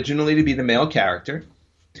it originally to be the male character.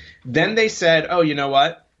 Then they said, "Oh, you know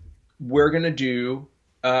what? We're gonna have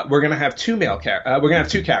 2 male characters. We're gonna have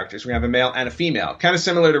 2 characters. We're gonna have a male and a female, kind of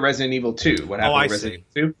similar to Resident Evil 2. What happened with Resident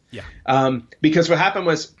Evil 2? Yeah. Because what happened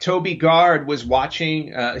was Toby Gard was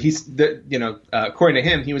watching. According to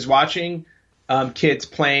him, he was watching kids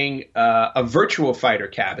playing a Virtual Fighter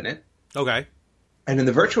cabinet. Okay. And in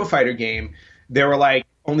the Virtual Fighter game, there were like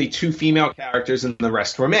only 2 female characters and the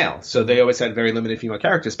rest were male. So they always had very limited female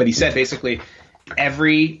characters. But he said basically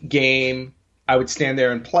every game I would stand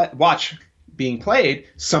there and watch being played,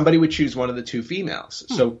 somebody would choose one of the 2 females.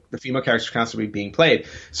 So the female characters were constantly being played.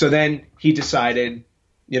 So then he decided,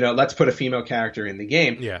 let's put a female character in the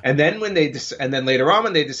game. Yeah. And then later on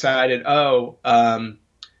when they decided,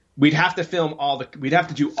 we'd have to do all the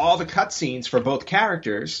cutscenes for both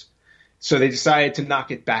characters. So they decided to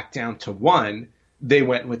knock it back down to 1. They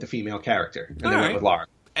went with the female character, and they went with Lara.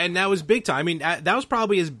 And that was big time. I mean, that was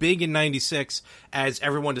probably as big in 96 as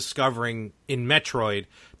everyone discovering in Metroid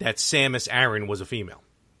that Samus Aran was a female.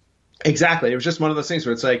 Exactly. It was just one of those things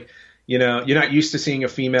where it's like, you're not used to seeing a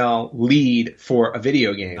female lead for a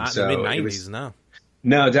video game. Not so in the mid-90s, no.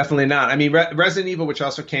 No, definitely not. I mean, Resident Evil, which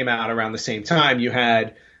also came out around the same time, you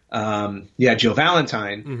had Jill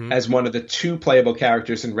Valentine as one of the 2 playable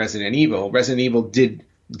characters in Resident Evil. Resident Evil did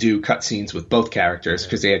do cutscenes with both characters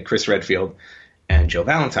because they had Chris Redfield and Jill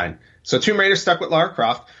Valentine. So Tomb Raider stuck with Lara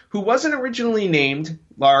Croft, who wasn't originally named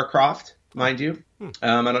Lara Croft, mind you.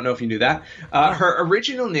 I don't know if you knew that. Her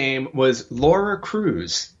original name was Laura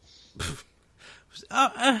Cruz.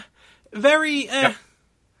 Very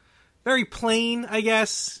plain, I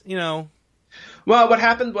guess, Well, what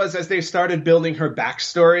happened was as they started building her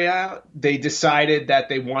backstory out, they decided that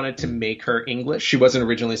they wanted to make her English. She wasn't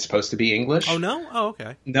originally supposed to be English. Oh, no? Oh,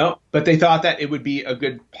 okay. No, but they thought that it would be a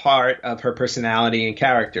good part of her personality and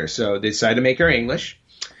character. So they decided to make her English.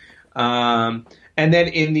 And then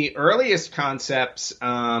in the earliest concepts,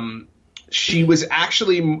 she was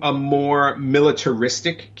actually a more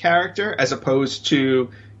militaristic character as opposed to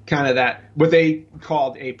kind of that what they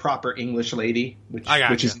called a proper English lady, which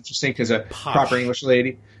is interesting because a proper English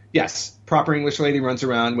lady, proper English lady runs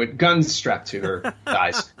around with guns strapped to her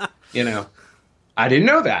thighs. I didn't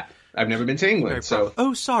know that. I've never been to England,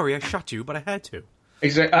 so sorry, I shot you, but I had to.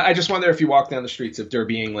 Exactly. I just wonder if you walk down the streets of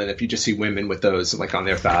Derby, England, if you just see women with those like on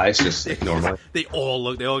their thighs, just like normally. They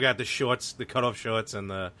all got the shorts, the cutoff shorts, and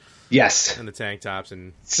the and the tank tops,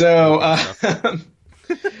 and so.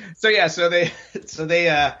 So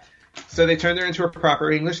they turned her into a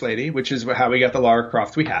proper English lady, which is how we got the Lara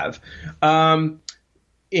Croft we have.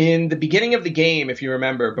 In the beginning of the game, if you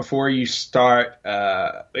remember, before you start,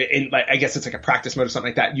 I guess it's like a practice mode or something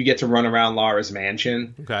like that, you get to run around Lara's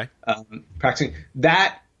mansion. Okay. Practicing.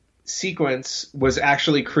 That sequence was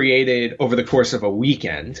actually created over the course of a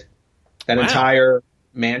weekend. That entire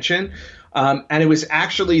mansion. And it was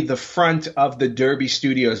actually the front of the Derby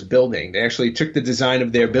Studios building. They actually took the design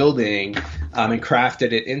of their building and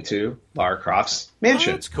crafted it into Lara Croft's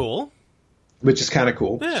mansion. Oh, that's cool. Which is kind of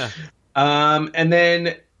cool. Yeah. And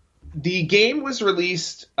then the game was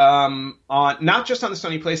released on not just on the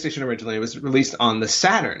Sony PlayStation originally. It was released on the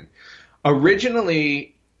Saturn.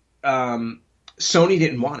 Originally, Sony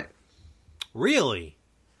didn't want it. Really?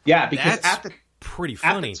 Yeah, because that's pretty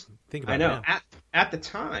funny. Think about it. I know. At the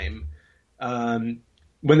time...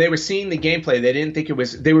 when they were seeing the gameplay, they didn't think it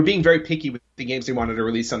was. They were being very picky with the games they wanted to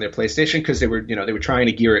release on their PlayStation because they were trying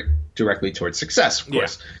to gear it directly towards success, of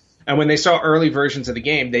course. And when they saw early versions of the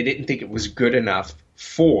game, they didn't think it was good enough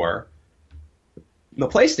for the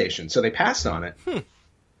PlayStation, so they passed on it.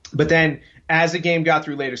 But then, as the game got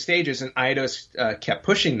through later stages and Eidos kept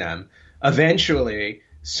pushing them, eventually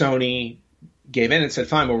Sony gave in and said,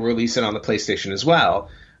 "Fine, we'll release it on the PlayStation as well."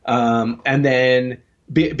 And then.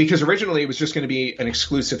 Because originally it was just going to be an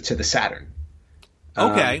exclusive to the Saturn.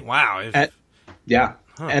 Okay, wow.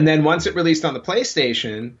 And then once it released on the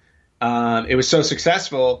PlayStation, it was so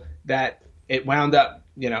successful that it wound up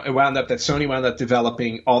that Sony wound up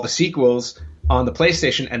developing all the sequels on the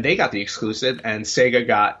PlayStation, and they got the exclusive, and Sega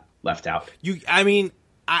got left out. I'm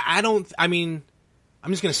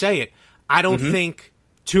just going to say it. I don't think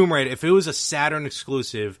Tomb Raider, if it was a Saturn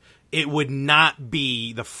exclusive, it would not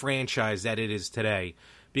be the franchise that it is today,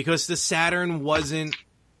 because the Saturn wasn't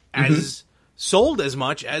as sold as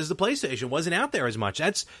much as the PlayStation, wasn't out there as much.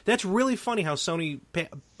 That's really funny how Sony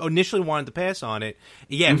initially wanted to pass on it.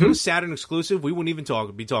 Yeah, if it was Saturn exclusive, we wouldn't even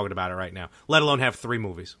be talking about it right now, let alone have 3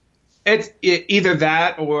 movies. It's either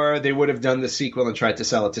that or they would have done the sequel and tried to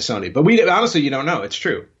sell it to Sony. But honestly, you don't know. It's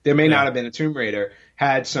true. There may not have been a Tomb Raider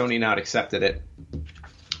had Sony not accepted it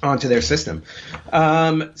onto their system.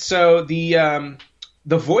 So the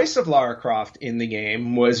voice of Lara Croft in the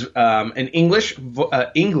game was an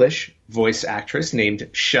English voice actress named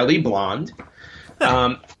Shelley Blond.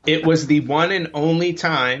 It was the one and only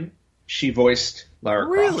time she voiced Lara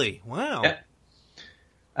Croft. Really? Wow.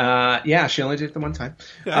 Yeah, she only did it the one time.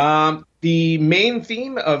 Okay. The main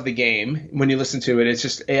theme of the game, when you listen to it, it's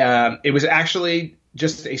just it was actually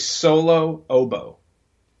just a solo oboe.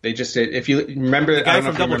 They just did. If you remember, the guy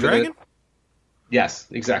from Double Dragon. Yes,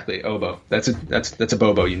 exactly. Oboe. That's a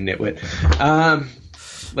bobo, you nitwit.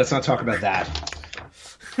 Let's not talk about that.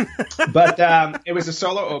 But it was a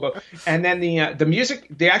solo oboe, and then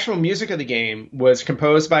the actual music of the game was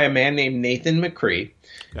composed by a man named Nathan McCree.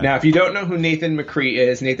 Okay. Now, if you don't know who Nathan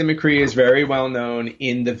McCree is very well known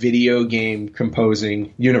in the video game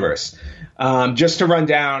composing universe. Just to run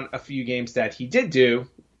down a few games that he did do,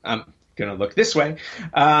 I'm going to look this way.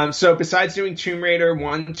 So besides doing Tomb Raider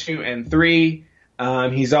 1, 2, and 3,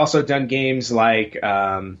 he's also done games like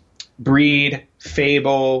Breed,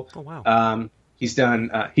 Fable. Oh, wow. He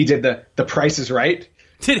did the Price is Right.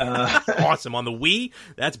 Awesome. On the Wii?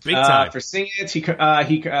 That's big time. For singing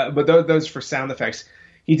it, but those for sound effects.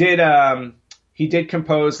 He did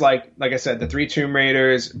compose, like I said, the 3 Tomb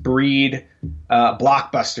Raiders, Breed,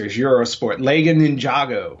 Blockbusters, Eurosport, Lega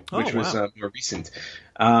Ninjago, which was more recent.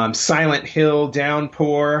 Silent Hill,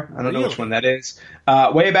 Downpour. I don't know which one that is.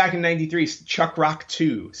 Way back in '93, Chuck Rock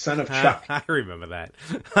 2, Son of Chuck. I remember that.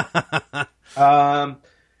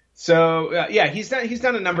 He's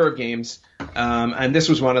done a number of games, and this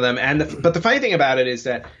was one of them. But the funny thing about it is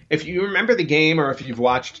that if you remember the game, or if you've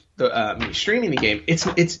watched the streaming the game,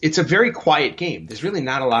 it's a very quiet game. There's really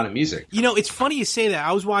not a lot of music. You know, it's funny you say that.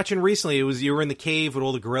 I was watching recently. You were in the cave with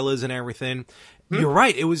all the gorillas and everything. You're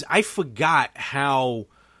right. I forgot how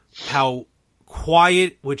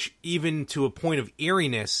quiet, which even to a point of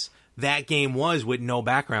eeriness, that game was with no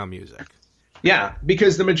background music. Yeah,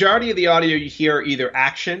 because the majority of the audio you hear are either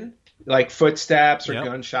action, like footsteps or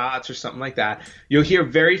gunshots or something like that. You'll hear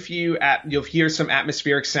very few. You'll hear some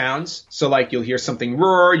atmospheric sounds. So, like, you'll hear something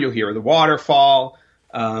roar. You'll hear the waterfall,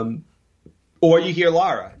 or you hear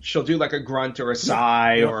Lara. She'll do like a grunt or a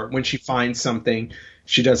sigh, or when she finds something,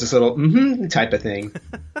 she does this little type of thing.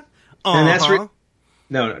 And that's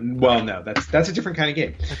no, that's a different kind of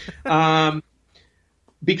game.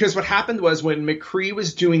 Because what happened was when McCree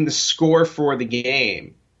was doing the score for the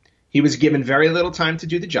game, he was given very little time to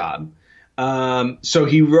do the job. So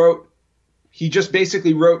he just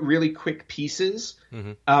basically wrote really quick pieces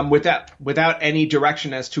without any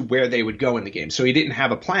direction as to where they would go in the game. So he didn't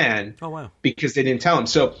have a plan because they didn't tell him.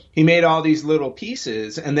 So he made all these little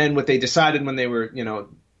pieces, and then what they decided when they were,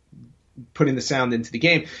 putting the sound into the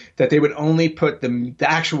game, that they would only put the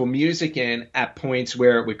actual music in at points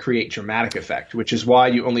where it would create dramatic effect, which is why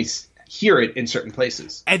you only hear it in certain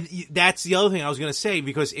places. And that's the other thing I was going to say,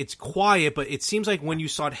 because it's quiet, but it seems like when you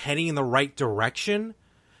start heading in the right direction,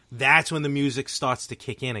 that's when the music starts to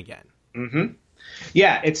kick in again. Mm-hmm.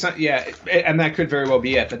 Yeah, and that could very well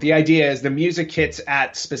be it. But the idea is the music hits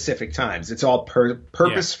at specific times. It's all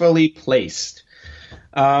purposefully placed.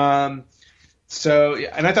 So,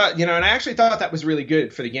 and I thought, and I actually thought that was really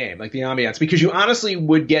good for the game, like the ambiance, because you honestly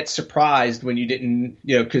would get surprised when you didn't,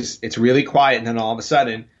 because it's really quiet, and then all of a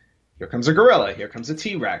sudden, here comes a gorilla, here comes a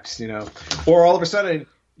T-Rex, or all of a sudden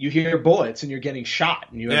you hear bullets and you're getting shot,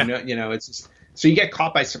 and it's just, so you get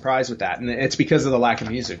caught by surprise with that, and it's because of the lack of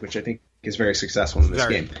music, which I think is very successful in this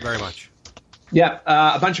game. Very much. Yeah,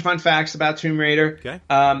 a bunch of fun facts about Tomb Raider. Okay.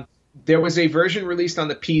 There was a version released on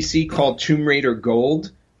the PC called Tomb Raider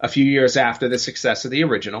Gold a few years after the success of the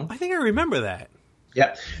original. I think I remember that.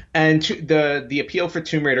 Yeah. And the appeal for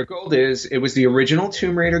Tomb Raider Gold is it was the original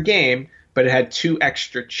Tomb Raider game, but it had 2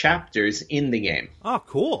 extra chapters in the game. Oh,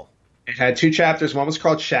 cool. It had 2 chapters. One was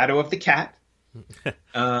called Shadow of the Cat,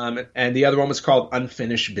 and the other one was called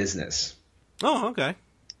Unfinished Business. Oh, okay.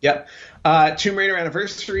 Yep. Tomb Raider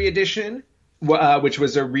Anniversary Edition, which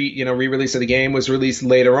was a re-release of the game, was released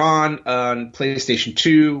later on PlayStation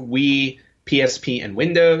 2, Wii, PSP, and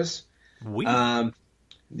Windows. Wii?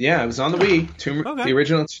 Yeah, it was on the Wii. The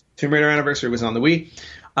original Tomb Raider Anniversary was on the Wii.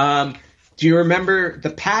 Do you remember the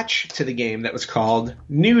patch to the game that was called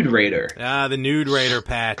Nude Raider? The Nude Raider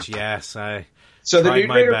patch, yes. So the Nude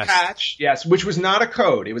Raider patch, yes, which was not a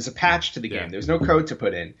code. It was a patch to the game. There was no code to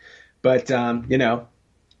put in. But,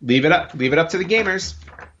 leave it up to the gamers.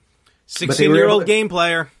 16-year-old game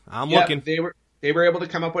player. I'm looking. They were able to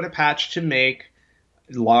come up with a patch to make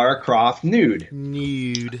Lara Croft nude.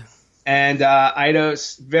 And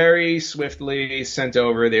Eidos very swiftly sent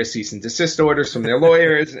over their cease and desist orders from their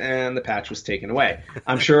lawyers, and the patch was taken away.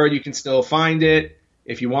 I'm sure you can still find it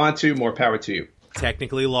if you want to. More power to you.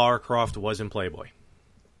 Technically, Lara Croft was in Playboy.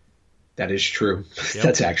 That is true. Yep.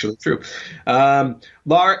 That's actually true.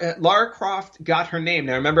 Lara Croft got her name.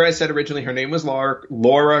 Now, remember I said originally her name was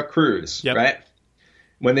Laura Cruz, right?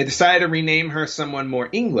 When they decided to rename her someone more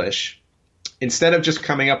English, instead of just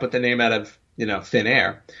coming up with the name out of thin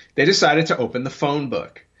air, they decided to open the phone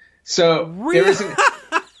book. So really?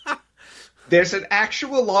 there's an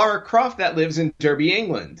actual Lara Croft that lives in Derby,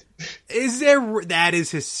 England. Is there? That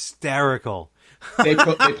is hysterical. They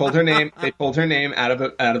pulled her name. They pulled her name out of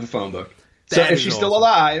the phone book. So if she's still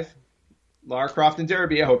alive, Lara Croft in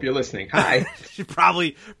Derby, I hope you're listening. Hi. She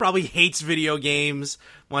probably hates video games.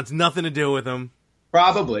 Wants nothing to do with them.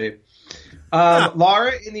 Probably.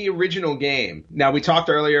 Lara in the original game. Now, we talked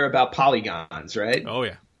earlier about polygons, right? Oh,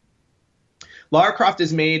 yeah. Lara Croft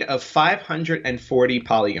is made of 540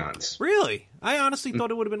 polygons. Really? I honestly thought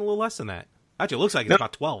it would have been a little less than that. Actually, it looks like it's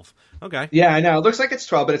about 12. Okay. Yeah, I know. It looks like it's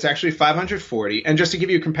 12, but it's actually 540. And just to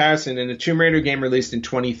give you a comparison, in a Tomb Raider game released in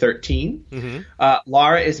 2013,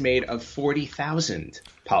 Lara is made of 40,000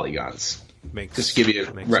 polygons. Just to give you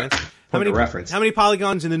a reference. How many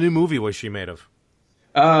polygons in the new movie was she made of?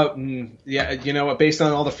 Yeah, you know what? Based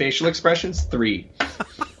on all the facial expressions, 3.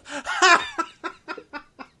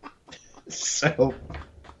 So,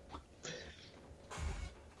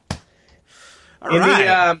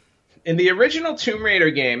 in the original Tomb Raider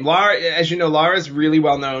game, Lara, as you know, Lara is really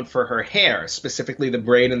well known for her hair, specifically the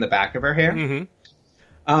braid in the back of her hair.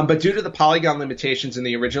 But due to the polygon limitations in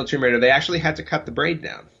the original Tomb Raider, they actually had to cut the braid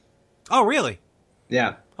down. Oh, really?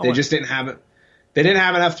 Yeah, they just didn't have it. They didn't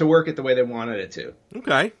have enough to work it the way they wanted it to.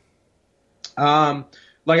 Okay.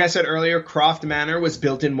 Like I said earlier, Croft Manor was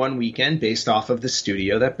built in one weekend based off of the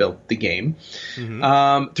studio that built the game.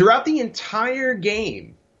 Throughout the entire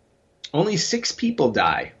game, only 6 people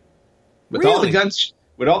die. With all the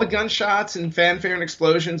gunshots and fanfare and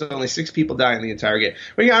explosions, only 6 people die in the entire game.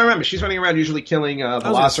 But you gotta remember, she's running around usually killing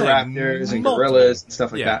velociraptors and gorillas and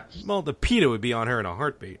stuff like that. Well, the PETA would be on her in a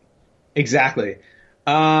heartbeat. Exactly.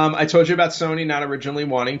 I told you about Sony not originally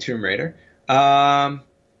wanting Tomb Raider.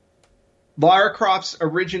 Lara Croft's the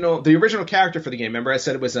original character for the game, remember I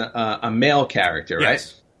said it was a male character, right?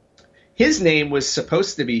 Yes. His name was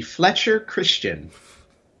supposed to be Fletcher Christian.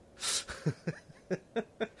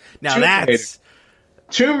 Now that's...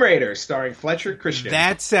 Tomb Raider starring Fletcher Christian.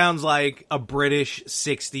 That sounds like a British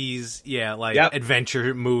 60s,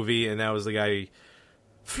 adventure movie, and that was the guy,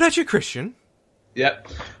 Fletcher Christian. Yep.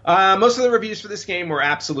 Most of the reviews for this game were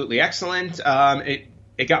absolutely excellent.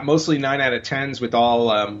 It got mostly 9 out of 10s with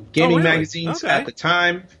all gaming magazines at the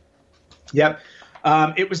time. Yep.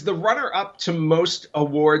 It was the runner-up to most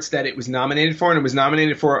awards that it was nominated for, and it was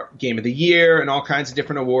nominated for Game of the Year and all kinds of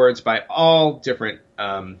different awards by all different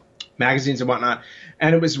magazines and whatnot.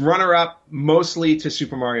 And it was runner-up mostly to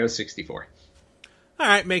Super Mario 64. All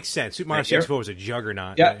right, makes sense. Super Mario 64 was a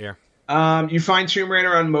juggernaut that year. You find Tomb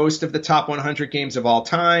Raider on most of the top 100 games of all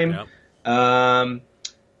time. Yep.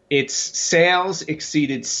 Its sales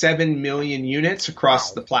exceeded 7 million units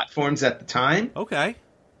across the platforms at the time. Okay.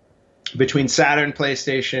 Between Saturn,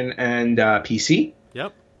 PlayStation, and PC.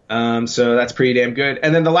 Yep. So that's pretty damn good.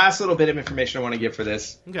 And then the last little bit of information I want to give for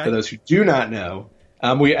this, for those who do not know,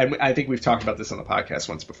 I think we've talked about this on the podcast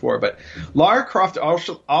once before, but Lara Croft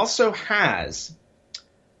also has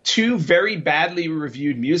 2 very badly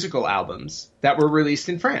reviewed musical albums that were released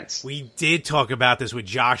in France. We did talk about this with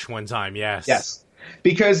Josh one time, yes. Yes.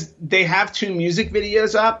 Because they have 2 music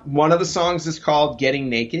videos up. One of the songs is called Getting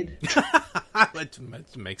Naked. That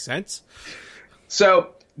makes sense.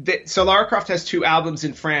 So Lara Croft has 2 albums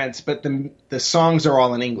in France, but the songs are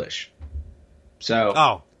all in English.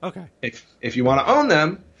 So okay. If you want to own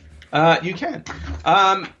them, you can.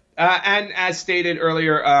 And as stated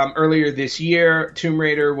earlier this year, Tomb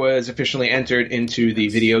Raider was officially entered into the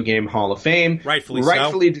Video Game Hall of Fame.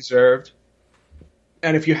 Rightfully deserved.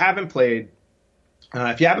 And if you haven't played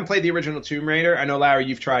the original Tomb Raider, I know, Larry,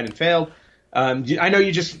 you've tried and failed. I know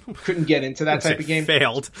you just couldn't get into that type of game.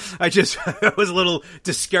 Failed. I was a little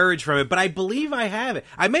discouraged from it, but I believe I have it.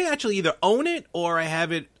 I may actually either own it or I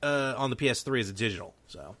have it on the PS3 as a digital.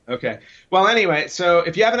 So okay. Well, anyway, so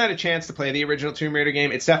if you haven't had a chance to play the original Tomb Raider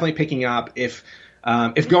game, it's definitely picking up. If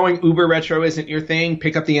going uber retro isn't your thing,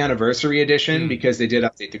 pick up the Anniversary Edition because they did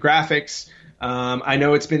update the graphics. I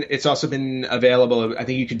know it's also been available. I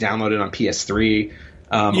think you could download it on PS3.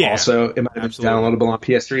 Also, it might have been downloadable on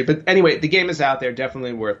PS3. But anyway, the game is out there,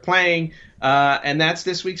 definitely worth playing. And that's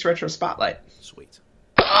this week's Retro Spotlight. Sweet.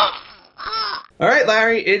 All right,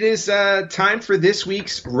 Larry, it is time for this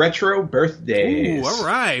week's Retro Birthdays. Ooh, all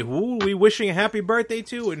right. Who are we wishing a happy birthday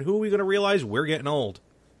to, and who are we going to realize we're getting old?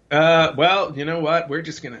 Well, you know what? We're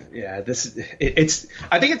just gonna, it's.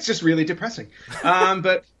 I think it's just really depressing.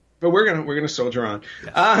 But we're gonna soldier on.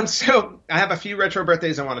 Yes. So I have a few retro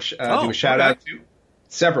birthdays I want to do a shout out to.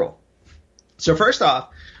 Several. So first off,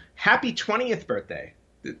 happy 20th birthday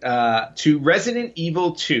to Resident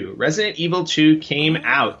Evil 2. Resident Evil 2 came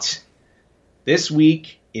out this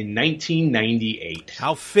week in 1998.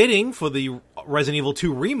 How fitting for the Resident Evil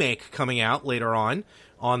 2 remake coming out later on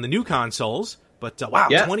the new consoles. But wow,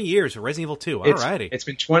 20 years for Resident Evil 2. Alrighty. It's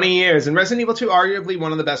been 20 years. And Resident Evil 2, arguably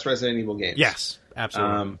one of the best Resident Evil games. Yes,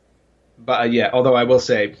 absolutely. But although I will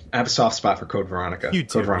say, I have a soft spot for Code Veronica. You do.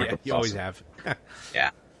 Code Veronica you always have.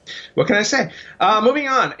 Yeah. What can I say? Moving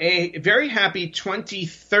on. A very happy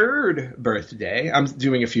 23rd birthday. I'm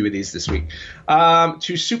doing a few of these this week.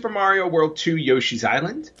 To Super Mario World 2 Yoshi's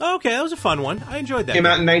Island. Okay, that was a fun one. I enjoyed that. Came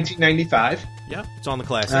out in 1995. Yeah, it's on the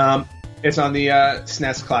classic. It's on the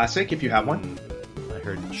SNES Classic, if you have one. I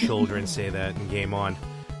heard children say that in Game On.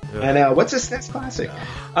 And what's a SNES Classic?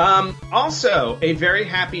 Also, a very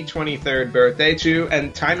happy 23rd birthday to,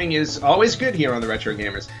 and timing is always good here on the Retro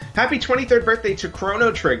Gamers, happy 23rd birthday to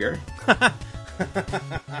Chrono Trigger.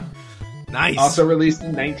 Nice. Also released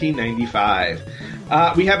in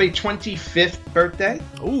 1995. We have a 25th birthday.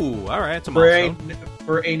 Ooh, all right. That's a milestone.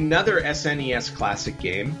 For another SNES classic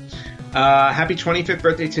game. Happy 25th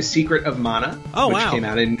birthday to Secret of Mana, which came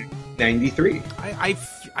out in 93. I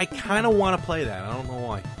kind of want to play that. I don't know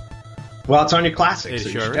why. Well, it's on your classic, so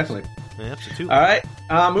sure you should definitely. Yeah, absolutely. All right,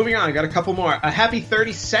 moving on. I got a couple more. A happy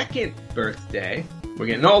 32nd birthday. We're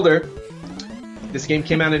getting older. This game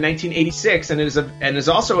came out in 1986, and is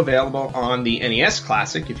also available on the NES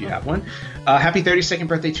Classic if you have one. Happy 32nd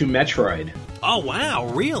birthday to Metroid. Oh wow,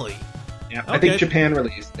 really? Yeah, okay. I think Japan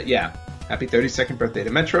released it. Yeah, happy 32nd birthday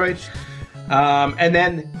to Metroid. And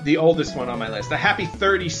then the oldest one on my list, a happy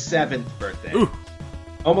 37th birthday. Ooh.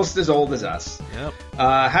 Almost as old as us. Yep.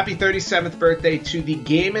 Happy 37th birthday to the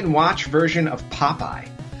Game & Watch version of Popeye.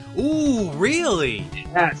 Ooh, really?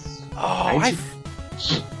 Yes. Oh,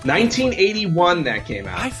 1981 that came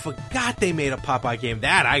out. I forgot they made a Popeye game.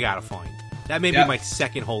 That I gotta find. That may be my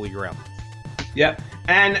second holy grail. Yep.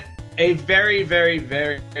 And a very, very,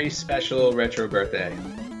 very, very special retro birthday.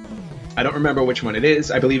 I don't remember which one it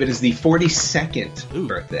is. I believe it is the 42nd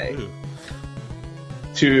birthday. Ooh.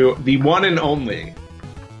 To the one and only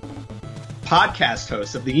podcast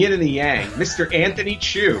host of the Yin and the Yang, Mr. Anthony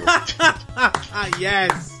Chu.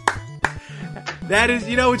 Yes. That is,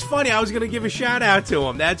 it's funny. I was going to give a shout out to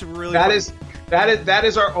him. That's really funny. That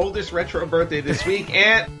is our oldest retro birthday this week.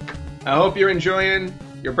 Ant, I hope you're enjoying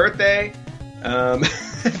your birthday.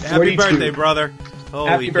 Happy birthday, brother. Holy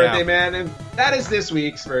Happy cow. birthday, man. And that is this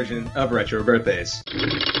week's version of Retro Birthdays.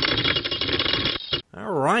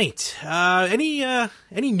 All right.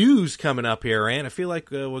 Any news coming up here, Ant? I feel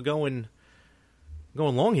like we're going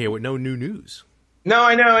long here with no new news. No,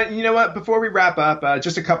 I know. And you know what? Before we wrap up,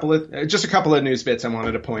 just a couple of news bits I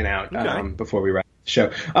wanted to point out before we wrap the show.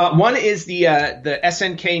 One is the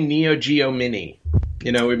SNK Neo Geo Mini.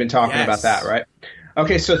 We've been talking about that, right?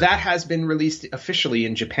 Okay, so that has been released officially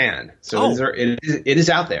in Japan. So it is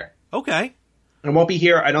out there. Okay. It won't be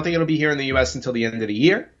here. I don't think it'll be here in the U.S. until the end of the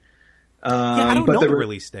year. I don't know the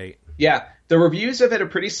release date. Yeah, the reviews of it are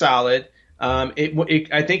pretty solid. I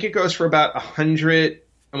think it goes for about $100.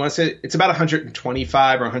 I want to say it's about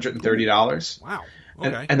 $125 or $130. Wow.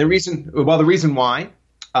 Okay. And the reason why,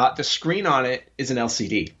 the screen on it is an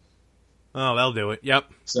LCD. Oh, that'll do it. Yep.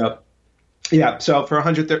 So for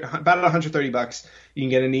about $130, you can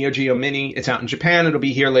get a Neo Geo Mini. It's out in Japan. It'll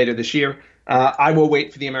be here later this year. I will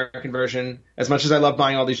wait for the American version. As much as I love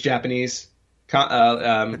buying all these Japanese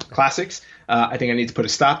classics, I think I need to put a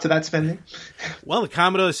stop to that spending. Well, the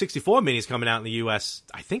Commodore 64 Mini is coming out in the U.S.,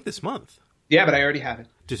 I think, this month. Yeah, but I already have it.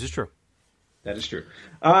 This is true. That is true.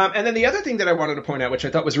 And then the other thing that I wanted to point out, which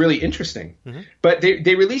I thought was really interesting, but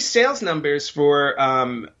they released sales numbers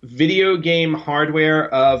for video game hardware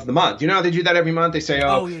of the month. You know how they do that every month? They say,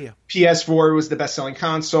 PS4 was the best-selling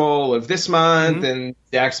console of this month, and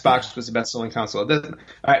the Xbox was the best-selling console of this month.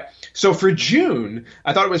 All right. So for June,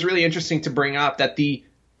 I thought it was really interesting to bring up that the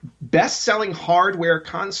best-selling hardware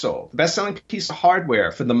console, the best-selling piece of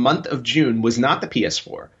hardware for the month of June was not the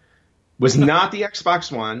PS4. Was not the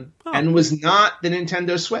Xbox One, and was not the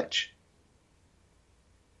Nintendo Switch.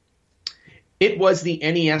 It was the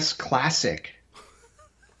NES Classic.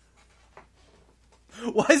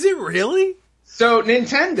 Was it really? So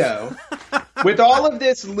Nintendo, with all of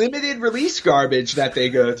this limited release garbage that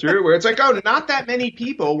they go through, where it's like, oh, not that many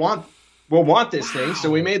people will want this thing,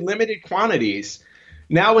 so we made limited quantities.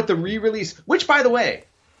 Now with the re-release, which, by the way,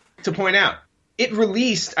 to point out, it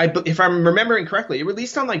released, if I'm remembering correctly, it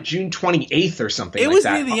released on like June 28th or something like that. It was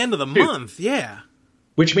near the end of the month, yeah.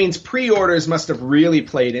 Which means pre-orders must have really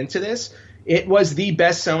played into this. It was the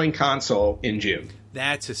best-selling console in June.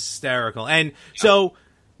 That's hysterical. And so,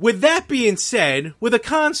 with that being said, with a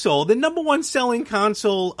console, the number one selling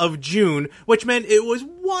console of June, which meant it was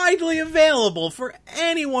widely available for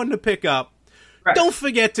anyone to pick up, don't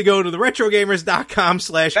forget to go to the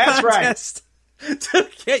retrogamers.com/contest to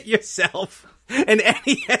get yourself an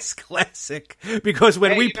NES Classic, because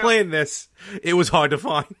when we played this, it was hard to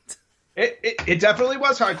find. It definitely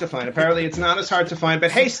was hard to find. Apparently, it's not as hard to find.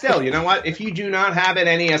 But hey, still, you know what? If you do not have an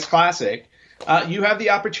NES Classic, you have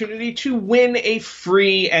the opportunity to win a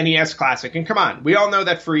free NES Classic. And come on, we all know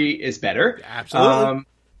that free is better. Absolutely.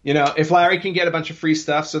 You know, if Larry can get a bunch of free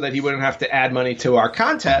stuff so that he wouldn't have to add money to our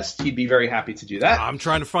contest, he'd be very happy to do that. I'm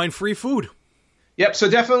trying to find free food. Yep, so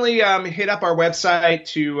definitely hit up our website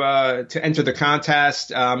to enter the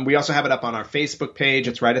contest. We also have it up on our Facebook page.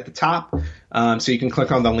 It's right at the top, so you can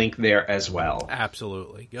click on the link there as well.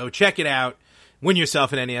 Absolutely. Go check it out. Win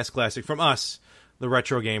yourself an NES Classic from us, the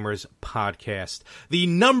Retro Gamers Podcast. The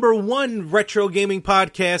number one retro gaming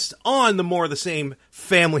podcast on the More of the Same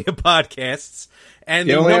family of podcasts. And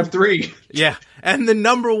you only have 3. Yeah, and the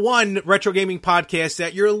number one retro gaming podcast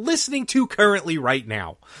that you're listening to currently right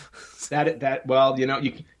now. Well, you know,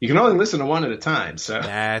 you can only listen to one at a time, so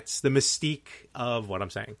that's the mystique of what I'm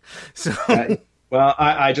saying. So, well,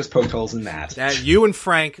 I just poked holes in that. You and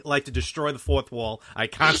Frank like to destroy the fourth wall I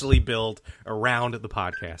constantly build around the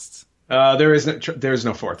podcasts. There is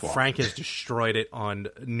no fourth wall. Frank has destroyed it on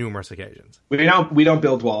numerous occasions. We don't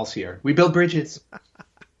build walls here. We build bridges.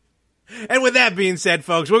 And with that being said,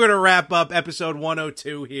 folks, we're going to wrap up episode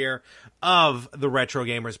 102 here of the Retro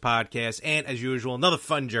Gamers Podcast. And as usual, another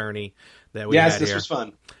fun journey that we had here. Yes, this was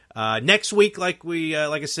fun. Next week, like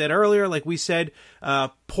I said earlier,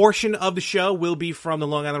 portion of the show will be from the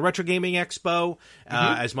Long Island Retro Gaming Expo,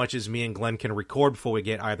 as much as me and Glenn can record before we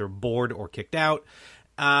get either bored or kicked out.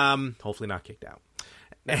 Hopefully not kicked out.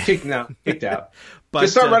 Kicked out. But,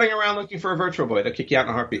 just start running around looking for a Virtual Boy. They'll kick you out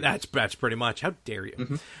in a heartbeat. That's pretty much. How dare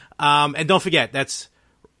you? And don't forget, that's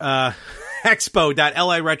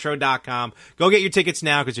expo.liretro.com. Go get your tickets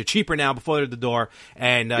now because they're cheaper now before they're at the door.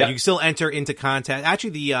 And you can still enter into contest.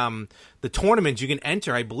 Actually, the tournaments you can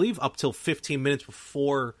enter, I believe, up till 15 minutes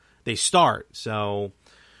before they start. So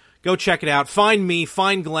go check it out. Find me,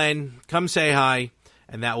 find Glenn, come say hi,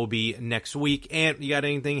 and that will be next week. Ant, you got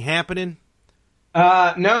anything happening?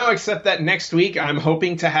 No, except that next week I'm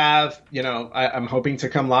hoping to have, I'm hoping to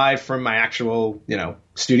come live from my actual,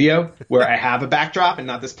 studio where I have a backdrop and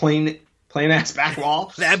not this plain ass back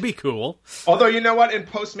wall. That'd be cool. Although, you know what? In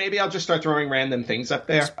post, maybe I'll just start throwing random things up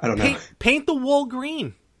there. I don't know. Paint the wall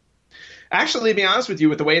green. Actually, to be honest with you,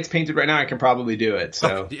 with the way it's painted right now, I can probably do it.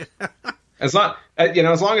 So as long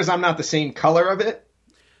as I'm not the same color of it,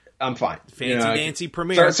 I'm fine. Fancy Nancy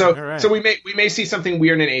premiere. So we may see something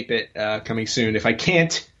weird in 8-bit coming soon. If I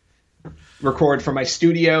can't record from my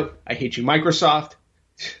studio, I hate you, Microsoft.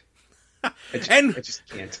 I just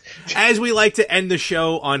can't. As we like to end the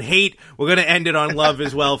show on hate, we're going to end it on love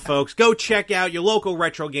as well, folks. Go check out your local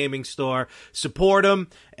retro gaming store. Support them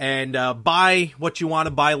and buy what you want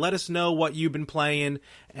to buy. Let us know what you've been playing.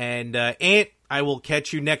 And Ant, I will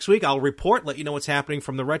catch you next week. I'll report, let you know what's happening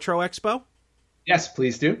from the Retro Expo. Yes,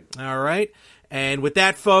 please do. All right. And with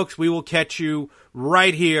that, folks, we will catch you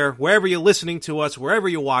right here, wherever you're listening to us, wherever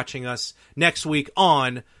you're watching us, next week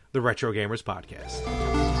on the Retro Gamers Podcast.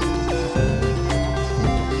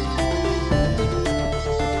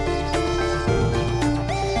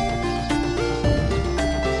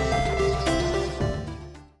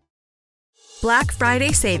 Black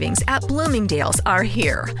Friday savings at Bloomingdale's are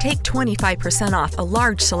here. Take 25% off a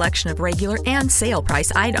large selection of regular and sale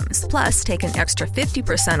price items. Plus, take an extra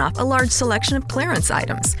 50% off a large selection of clearance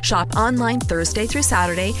items. Shop online Thursday through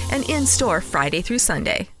Saturday and in-store Friday through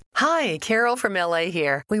Sunday. Hi, Carol from LA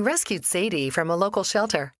here. We rescued Sadie from a local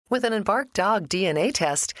shelter. With an Embark dog DNA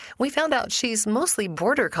test, we found out she's mostly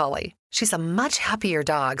Border Collie. She's a much happier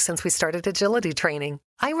dog since we started agility training.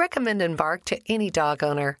 I recommend Embark to any dog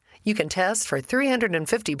owner. You can test for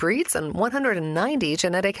 350 breeds and 190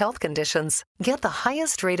 genetic health conditions. Get the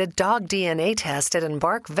highest-rated dog DNA test at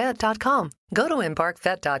EmbarkVet.com. Go to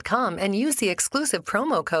EmbarkVet.com and use the exclusive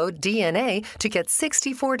promo code DNA to get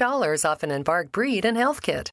 $64 off an Embark breed and health kit.